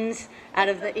Funyuns out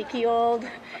of the icky old,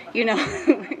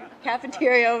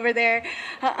 cafeteria over there.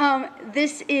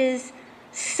 This is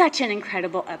such an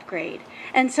incredible upgrade,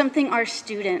 and something our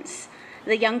students,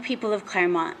 the young people of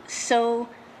Claremont, so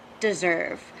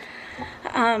deserve.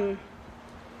 I'm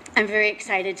very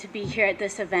excited to be here at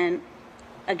this event.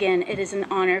 Again, it is an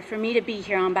honor for me to be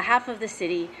here on behalf of the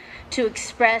city to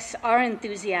express our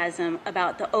enthusiasm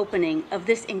about the opening of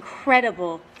this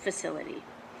incredible facility.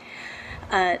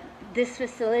 This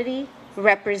facility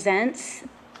represents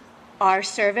our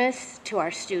service to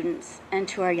our students and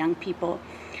to our young people.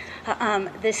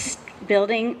 This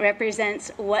building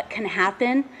represents what can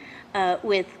happen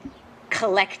with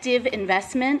collective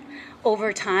investment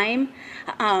over time,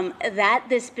 that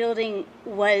this building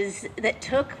that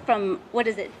took from,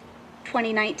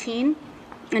 2019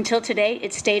 until today,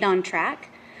 it stayed on track.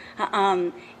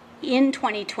 In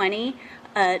 2020,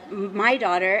 my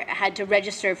daughter had to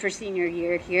register for senior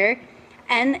year here,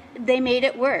 and they made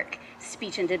it work.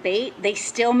 Speech and debate, they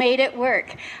still made it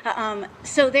work.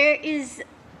 So there is,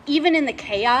 even in the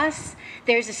chaos,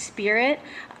 there's a spirit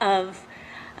of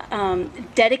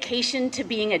dedication to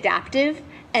being adaptive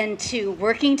and to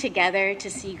working together to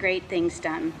see great things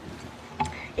done.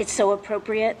 It's so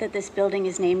appropriate that this building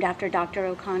is named after Dr.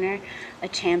 O'Connor, a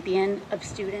champion of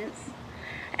students.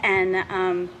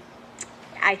 And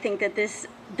I think that this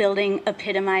building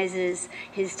epitomizes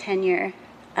his tenure.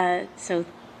 So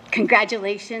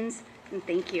congratulations and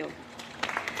thank you.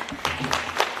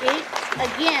 It,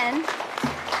 again,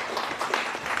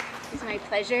 is my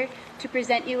pleasure to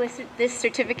present you with this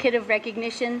certificate of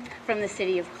recognition from the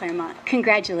City of Claremont.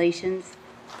 Congratulations.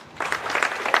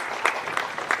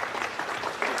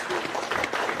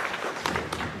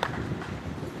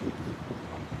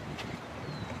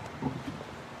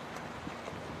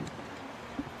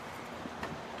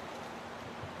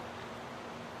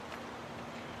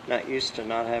 Not used to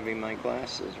not having my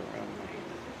glasses around my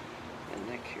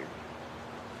neck here.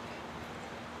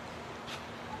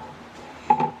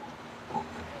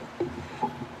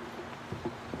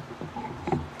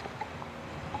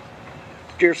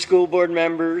 Dear school board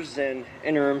members and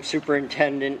interim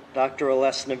superintendent, Dr.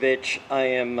 Olesnovich, I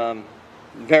am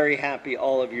very happy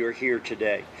all of you are here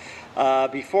today.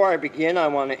 Before I begin, I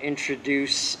want to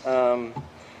introduce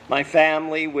my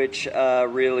family, which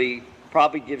really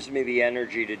probably gives me the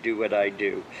energy to do what I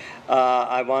do.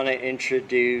 I want to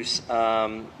introduce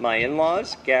my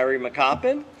in-laws, Gary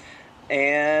McCoppin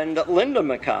and Linda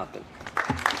McCoppin.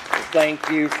 Thank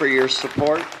you for your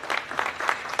support,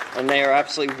 and they are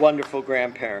absolutely wonderful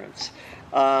grandparents.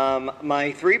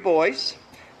 My three boys,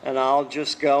 and I'll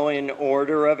just go in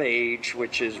order of age,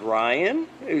 which is Ryan,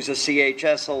 who's a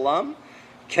CHS alum,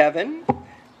 Kevin,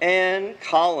 and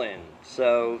Colin.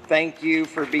 So thank you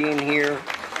for being here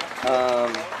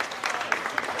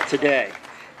today.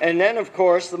 And then, of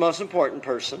course, the most important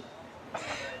person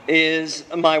is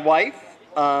my wife,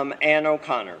 Ann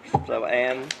O'Connor. So,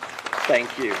 Ann,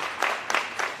 thank you.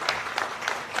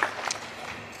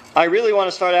 I really want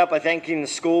to start out by thanking the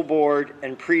school board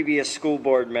and previous school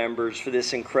board members for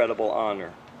this incredible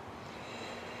honor.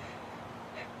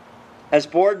 As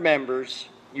board members,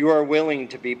 you are willing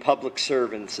to be public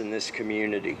servants in this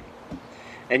community,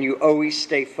 and you always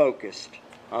stay focused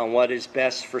on what is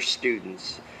best for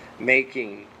students,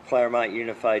 making Claremont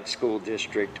Unified School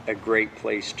District a great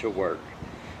place to work.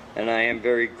 And I am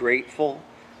very grateful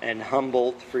and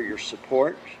humbled for your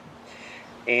support.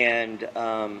 And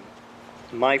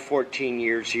my 14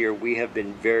 years here, we have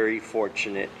been very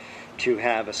fortunate to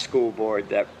have a school board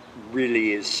that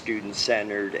really is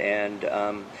student-centered. And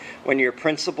when you're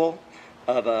principal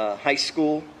of a high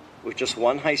school, with just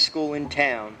one high school in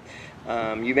town,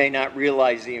 you may not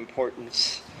realize the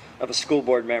importance of a school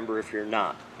board member if you're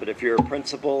not. But if you're a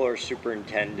principal or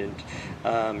superintendent,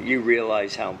 you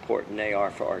realize how important they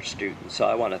are for our students. So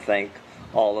I want to thank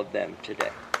all of them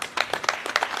today.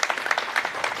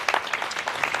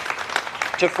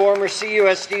 To former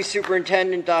CUSD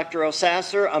Superintendent Dr.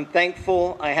 Osasser, I'm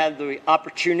thankful I had the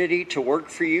opportunity to work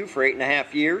for you for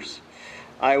 8.5 years.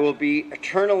 I will be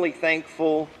eternally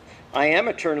thankful. I am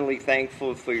eternally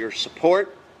thankful for your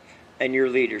support and your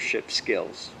leadership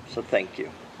skills. So thank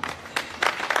you.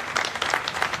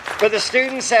 For the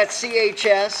students at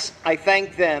CHS, I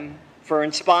thank them for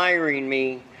inspiring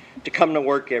me to come to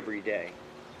work every day.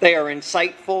 They are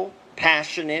insightful,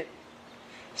 passionate,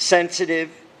 sensitive,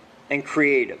 and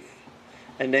creative,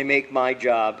 and they make my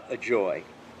job a joy.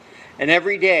 And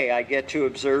every day I get to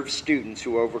observe students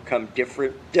who overcome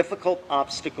difficult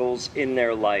obstacles in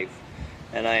their life,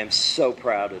 and I am so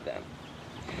proud of them.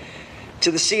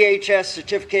 To the CHS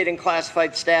certificate and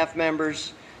classified staff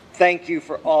members, thank you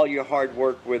for all your hard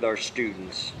work with our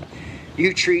students.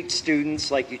 You treat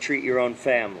students like you treat your own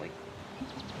family.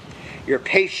 Your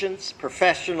patience,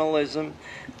 professionalism,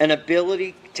 and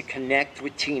ability to connect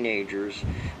with teenagers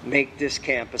make this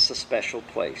campus a special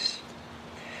place.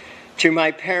 To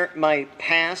my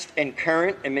past and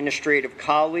current administrative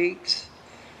colleagues,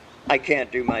 I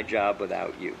can't do my job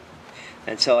without you.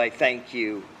 And so I thank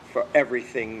you for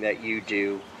everything that you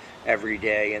do every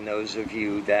day, and those of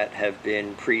you that have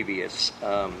been previous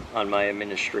on my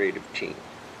administrative team.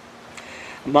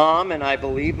 Mom, and I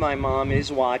believe my mom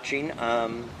is watching,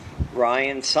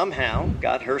 Ryan somehow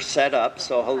got her set up,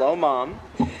 so hello, Mom.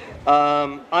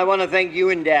 I want to thank you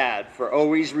and Dad for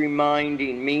always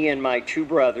reminding me and my two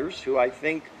brothers, who I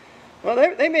think, well,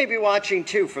 they may be watching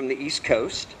too from the East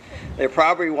Coast. They're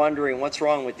probably wondering what's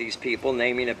wrong with these people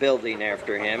naming a building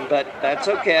after him, but that's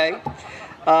okay.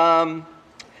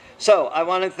 So I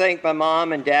want to thank my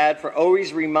mom and dad for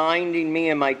always reminding me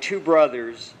and my two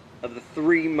brothers of the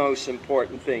three most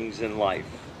important things in life: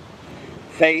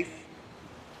 faith,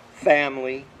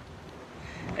 family,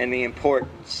 and the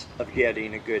importance of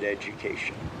getting a good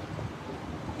education.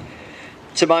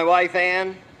 To my wife,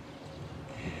 Ann,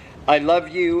 I love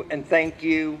you and thank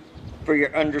you for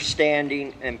your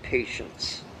understanding and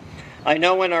patience. I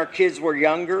know when our kids were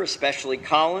younger, especially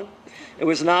Colin, it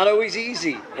was not always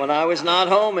easy when I was not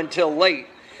home until late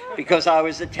because I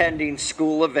was attending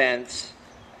school events.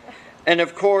 And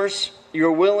of course,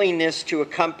 your willingness to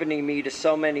accompany me to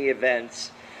so many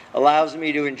events allows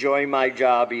me to enjoy my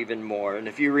job even more. And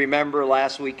if you remember,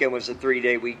 last weekend was a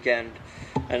 3-day weekend,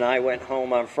 and I went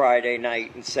home on Friday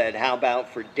night and said, how about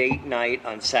for date night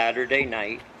on Saturday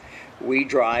night, we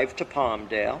drive to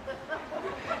Palmdale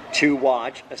to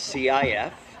watch a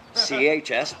CIF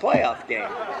CHS playoff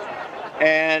game.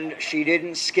 And she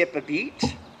didn't skip a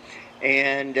beat,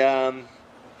 and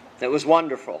it was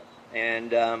wonderful.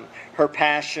 And her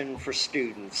passion for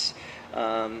students,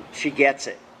 she gets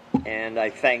it. And I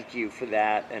thank you for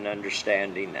that and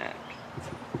understanding that.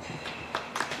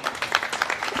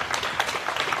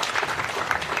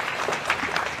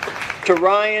 To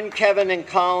Ryan, Kevin, and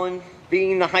Colin,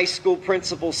 being the high school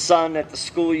principal's son at the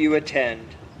school you attend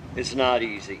is not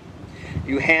easy.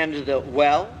 You handled it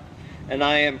well, and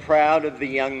I am proud of the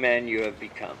young men you have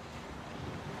become.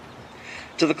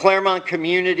 To the Claremont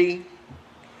community,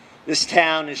 this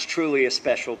town is truly a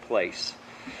special place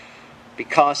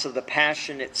because of the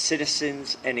passionate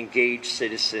citizens and engaged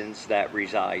citizens that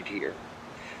reside here.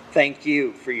 Thank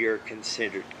you for your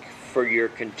continued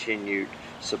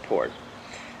support.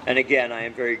 And again, I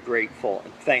am very grateful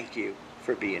and thank you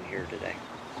for being here today.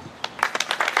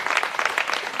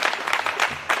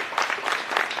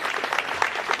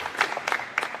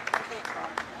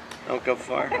 Don't go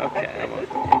far? Okay, I won't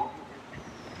go.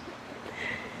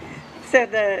 So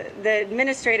the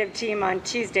administrative team on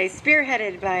Tuesday,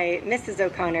 spearheaded by Mrs.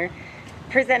 O'Connor,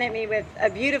 presented me with a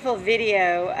beautiful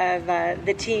video of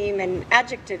the team and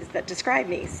adjectives that describe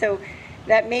me. So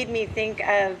that made me think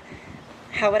of,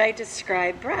 how would I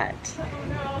describe Brett?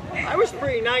 I was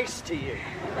pretty nice to you.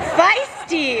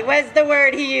 Feisty was the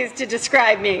word he used to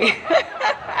describe me.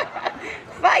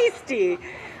 Feisty.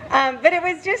 But it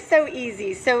was just so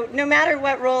easy. So no matter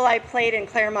what role I played in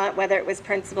Claremont, whether it was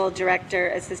principal, director,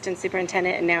 assistant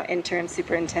superintendent, and now interim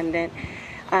superintendent,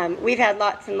 we've had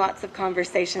lots and lots of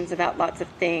conversations about lots of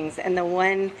things. And the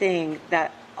one thing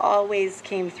that always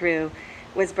came through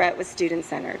was Brett was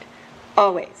student-centered.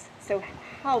 Always. So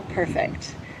how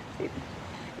perfect.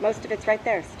 Most of it's right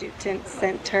there, student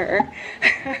center.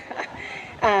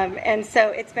 And so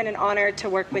it's been an honor to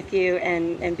work with you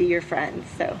and be your friend.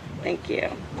 So thank you.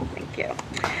 Thank you.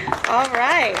 All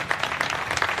right.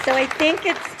 So I think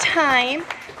it's time.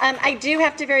 I do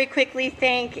have to very quickly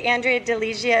thank Andrea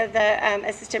DeLigia, the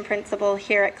assistant principal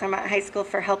here at Claremont High School,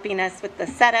 for helping us with the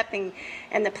setup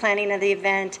and the planning of the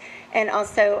event. And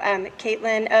also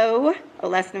Caitlin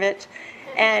Olesnovich,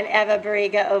 and Eva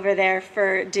Barriga over there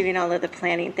for doing all of the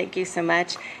planning. Thank you so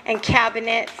much. And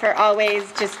Cabinet for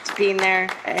always just being there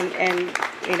and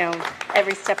you know,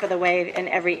 every step of the way and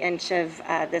every inch of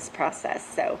this process.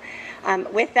 So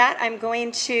with that, I'm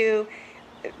going to,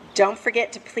 don't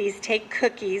forget to please take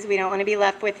cookies. We don't want to be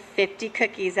left with 50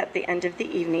 cookies at the end of the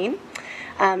evening,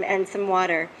 and some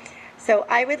water. So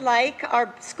I would like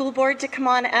our school board to come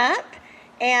on up.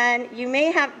 And you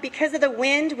may have, because of the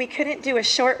wind, we couldn't do a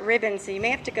short ribbon, so you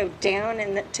may have to go down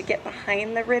to get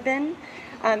behind the ribbon.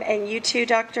 And you too,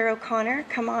 Dr. O'Connor,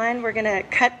 come on. We're going to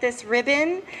cut this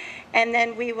ribbon, and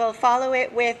then we will follow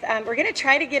it with, we're going to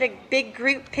try to get a big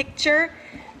group picture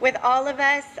with all of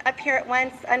us up here at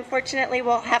once. Unfortunately,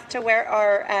 we'll have to wear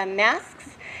our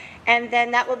masks. And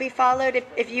then that will be followed.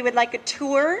 If you would like a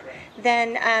tour,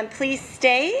 then please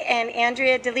stay. And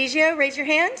Andrea DeLigio, raise your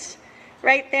hand.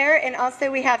 Right there. And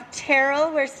also we have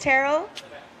Terrell. Where's Terrell?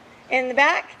 In the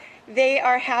back. They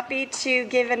are happy to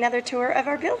give another tour of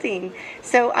our building.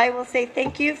 So I will say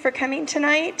thank you for coming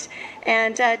tonight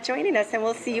and joining us, and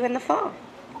we'll see you in the fall.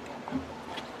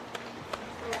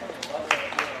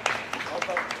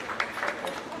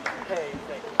 Okay,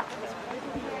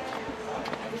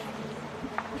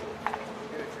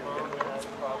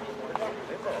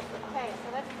 so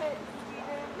let's put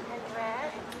Steven and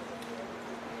Brett.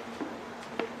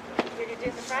 You're going to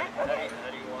do the front? Okay. How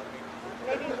do you want me?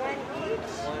 Maybe one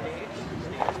each?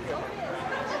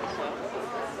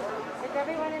 Is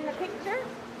everyone in the picture?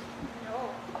 No.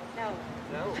 No.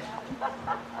 No.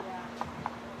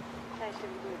 That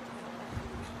should be good.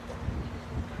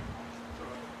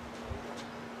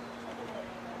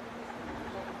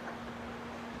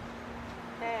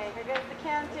 Okay, here goes the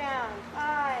countdown.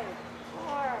 5,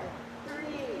 4, 3,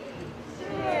 2,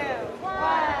 1.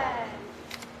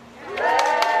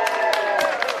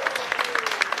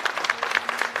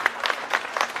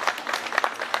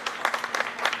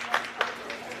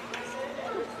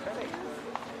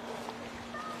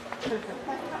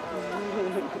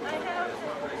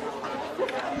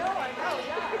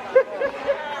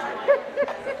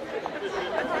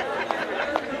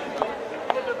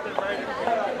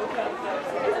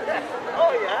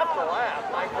 Oh, you have to laugh.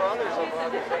 My brothers are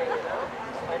about to say, you know,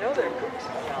 I know they're cooks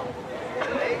in California.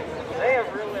 They have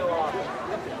really lost.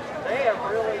 They have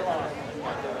really lost.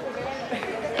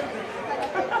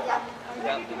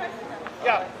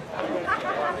 Yeah.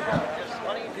 Just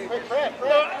funny to do. Hey, Brad.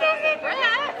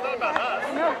 Not about us.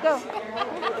 No, go. I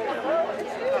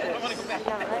want to go back.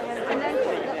 And then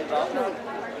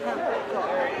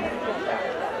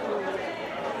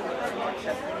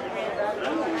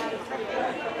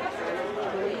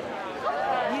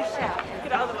you shout.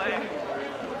 Get out of the way.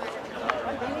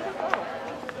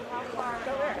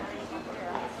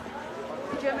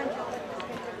 Jim and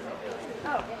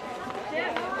oh,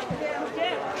 Jim.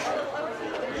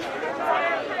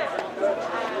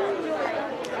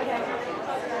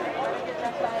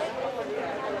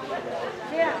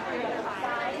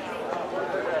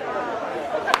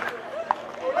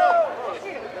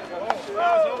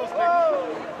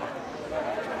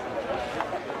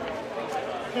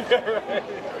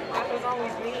 That was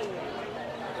always me.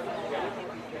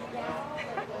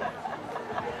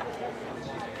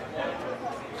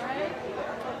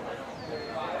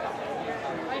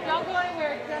 Wait, don't go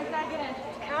anywhere. Jump back in.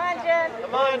 Come on, Jim.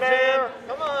 Come on, Mayor.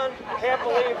 Come on.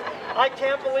 I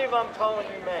can't believe I'm calling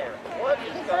you Mayor. What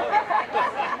is going on?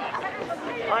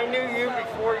 I knew you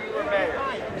before you were Mayor.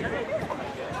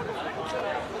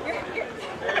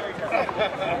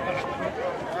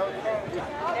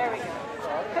 There we go.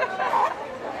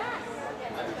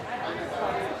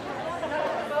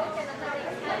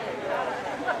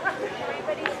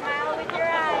 Everybody smile with your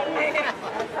eyes.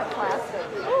 That's a classic.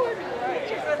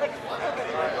 Pictures with the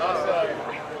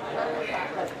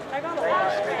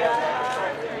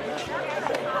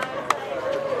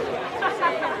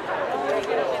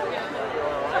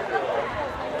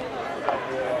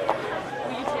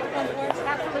Will you take one for us?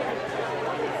 Absolutely.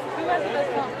 Who has the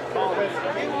best one?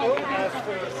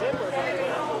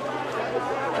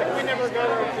 We never got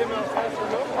our Jim El Paso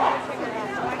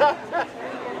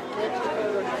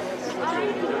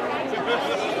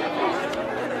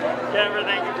Denver,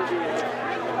 thank you for being here.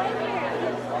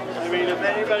 I mean, if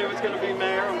anybody was going to be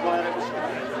mayor, I'm glad it was you.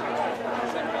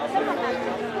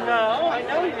 No, I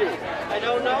know you. I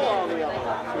don't know all the others.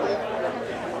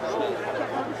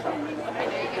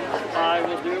 I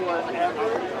will do whatever.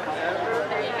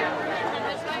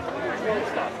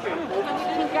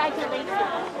 Congratulations.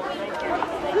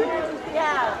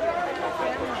 yeah.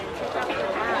 I'm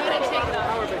going to take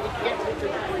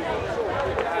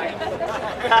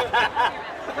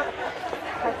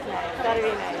That's nice. That'd be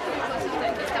nice.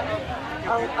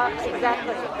 Oh,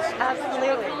 exactly.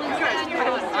 Absolutely.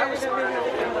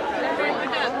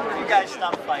 You guys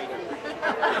stop fighting.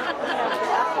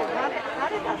 How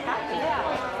did that happen?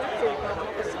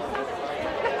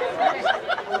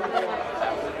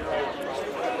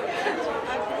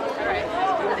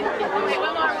 Wait,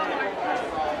 one more.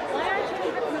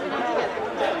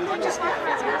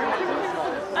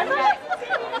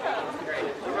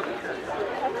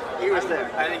 He was there.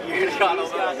 I think you got all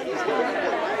that.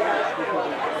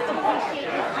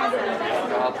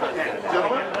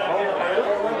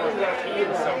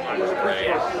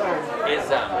 Is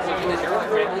your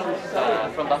family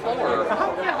from Buffalo or?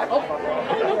 Yeah. Oh,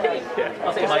 no kidding.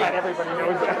 I'll say Mike. Everybody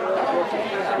knows that.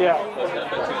 Yeah. Those kind of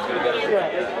put two and two together.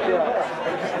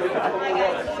 Yeah.